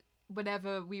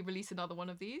whenever we release another one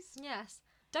of these. Yes.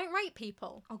 Don't rape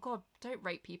people. Oh God, don't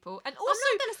rape people. And I'm also,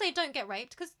 not going to say don't get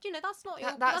raped because that's not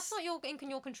your that's not in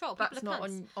your control. People that's are not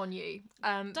cunts. on you.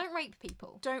 Don't rape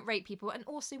people. Don't rape people. And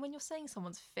also, when you're saying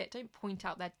someone's fit, don't point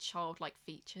out their childlike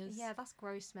features. Yeah, that's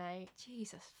gross, mate.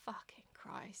 Jesus fucking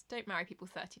Christ. Don't marry people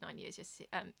 39 years. Just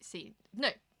no.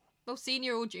 Well,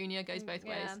 senior or junior goes both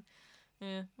ways. Yeah.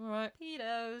 Yeah. All right.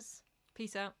 Pedos.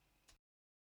 Peace out.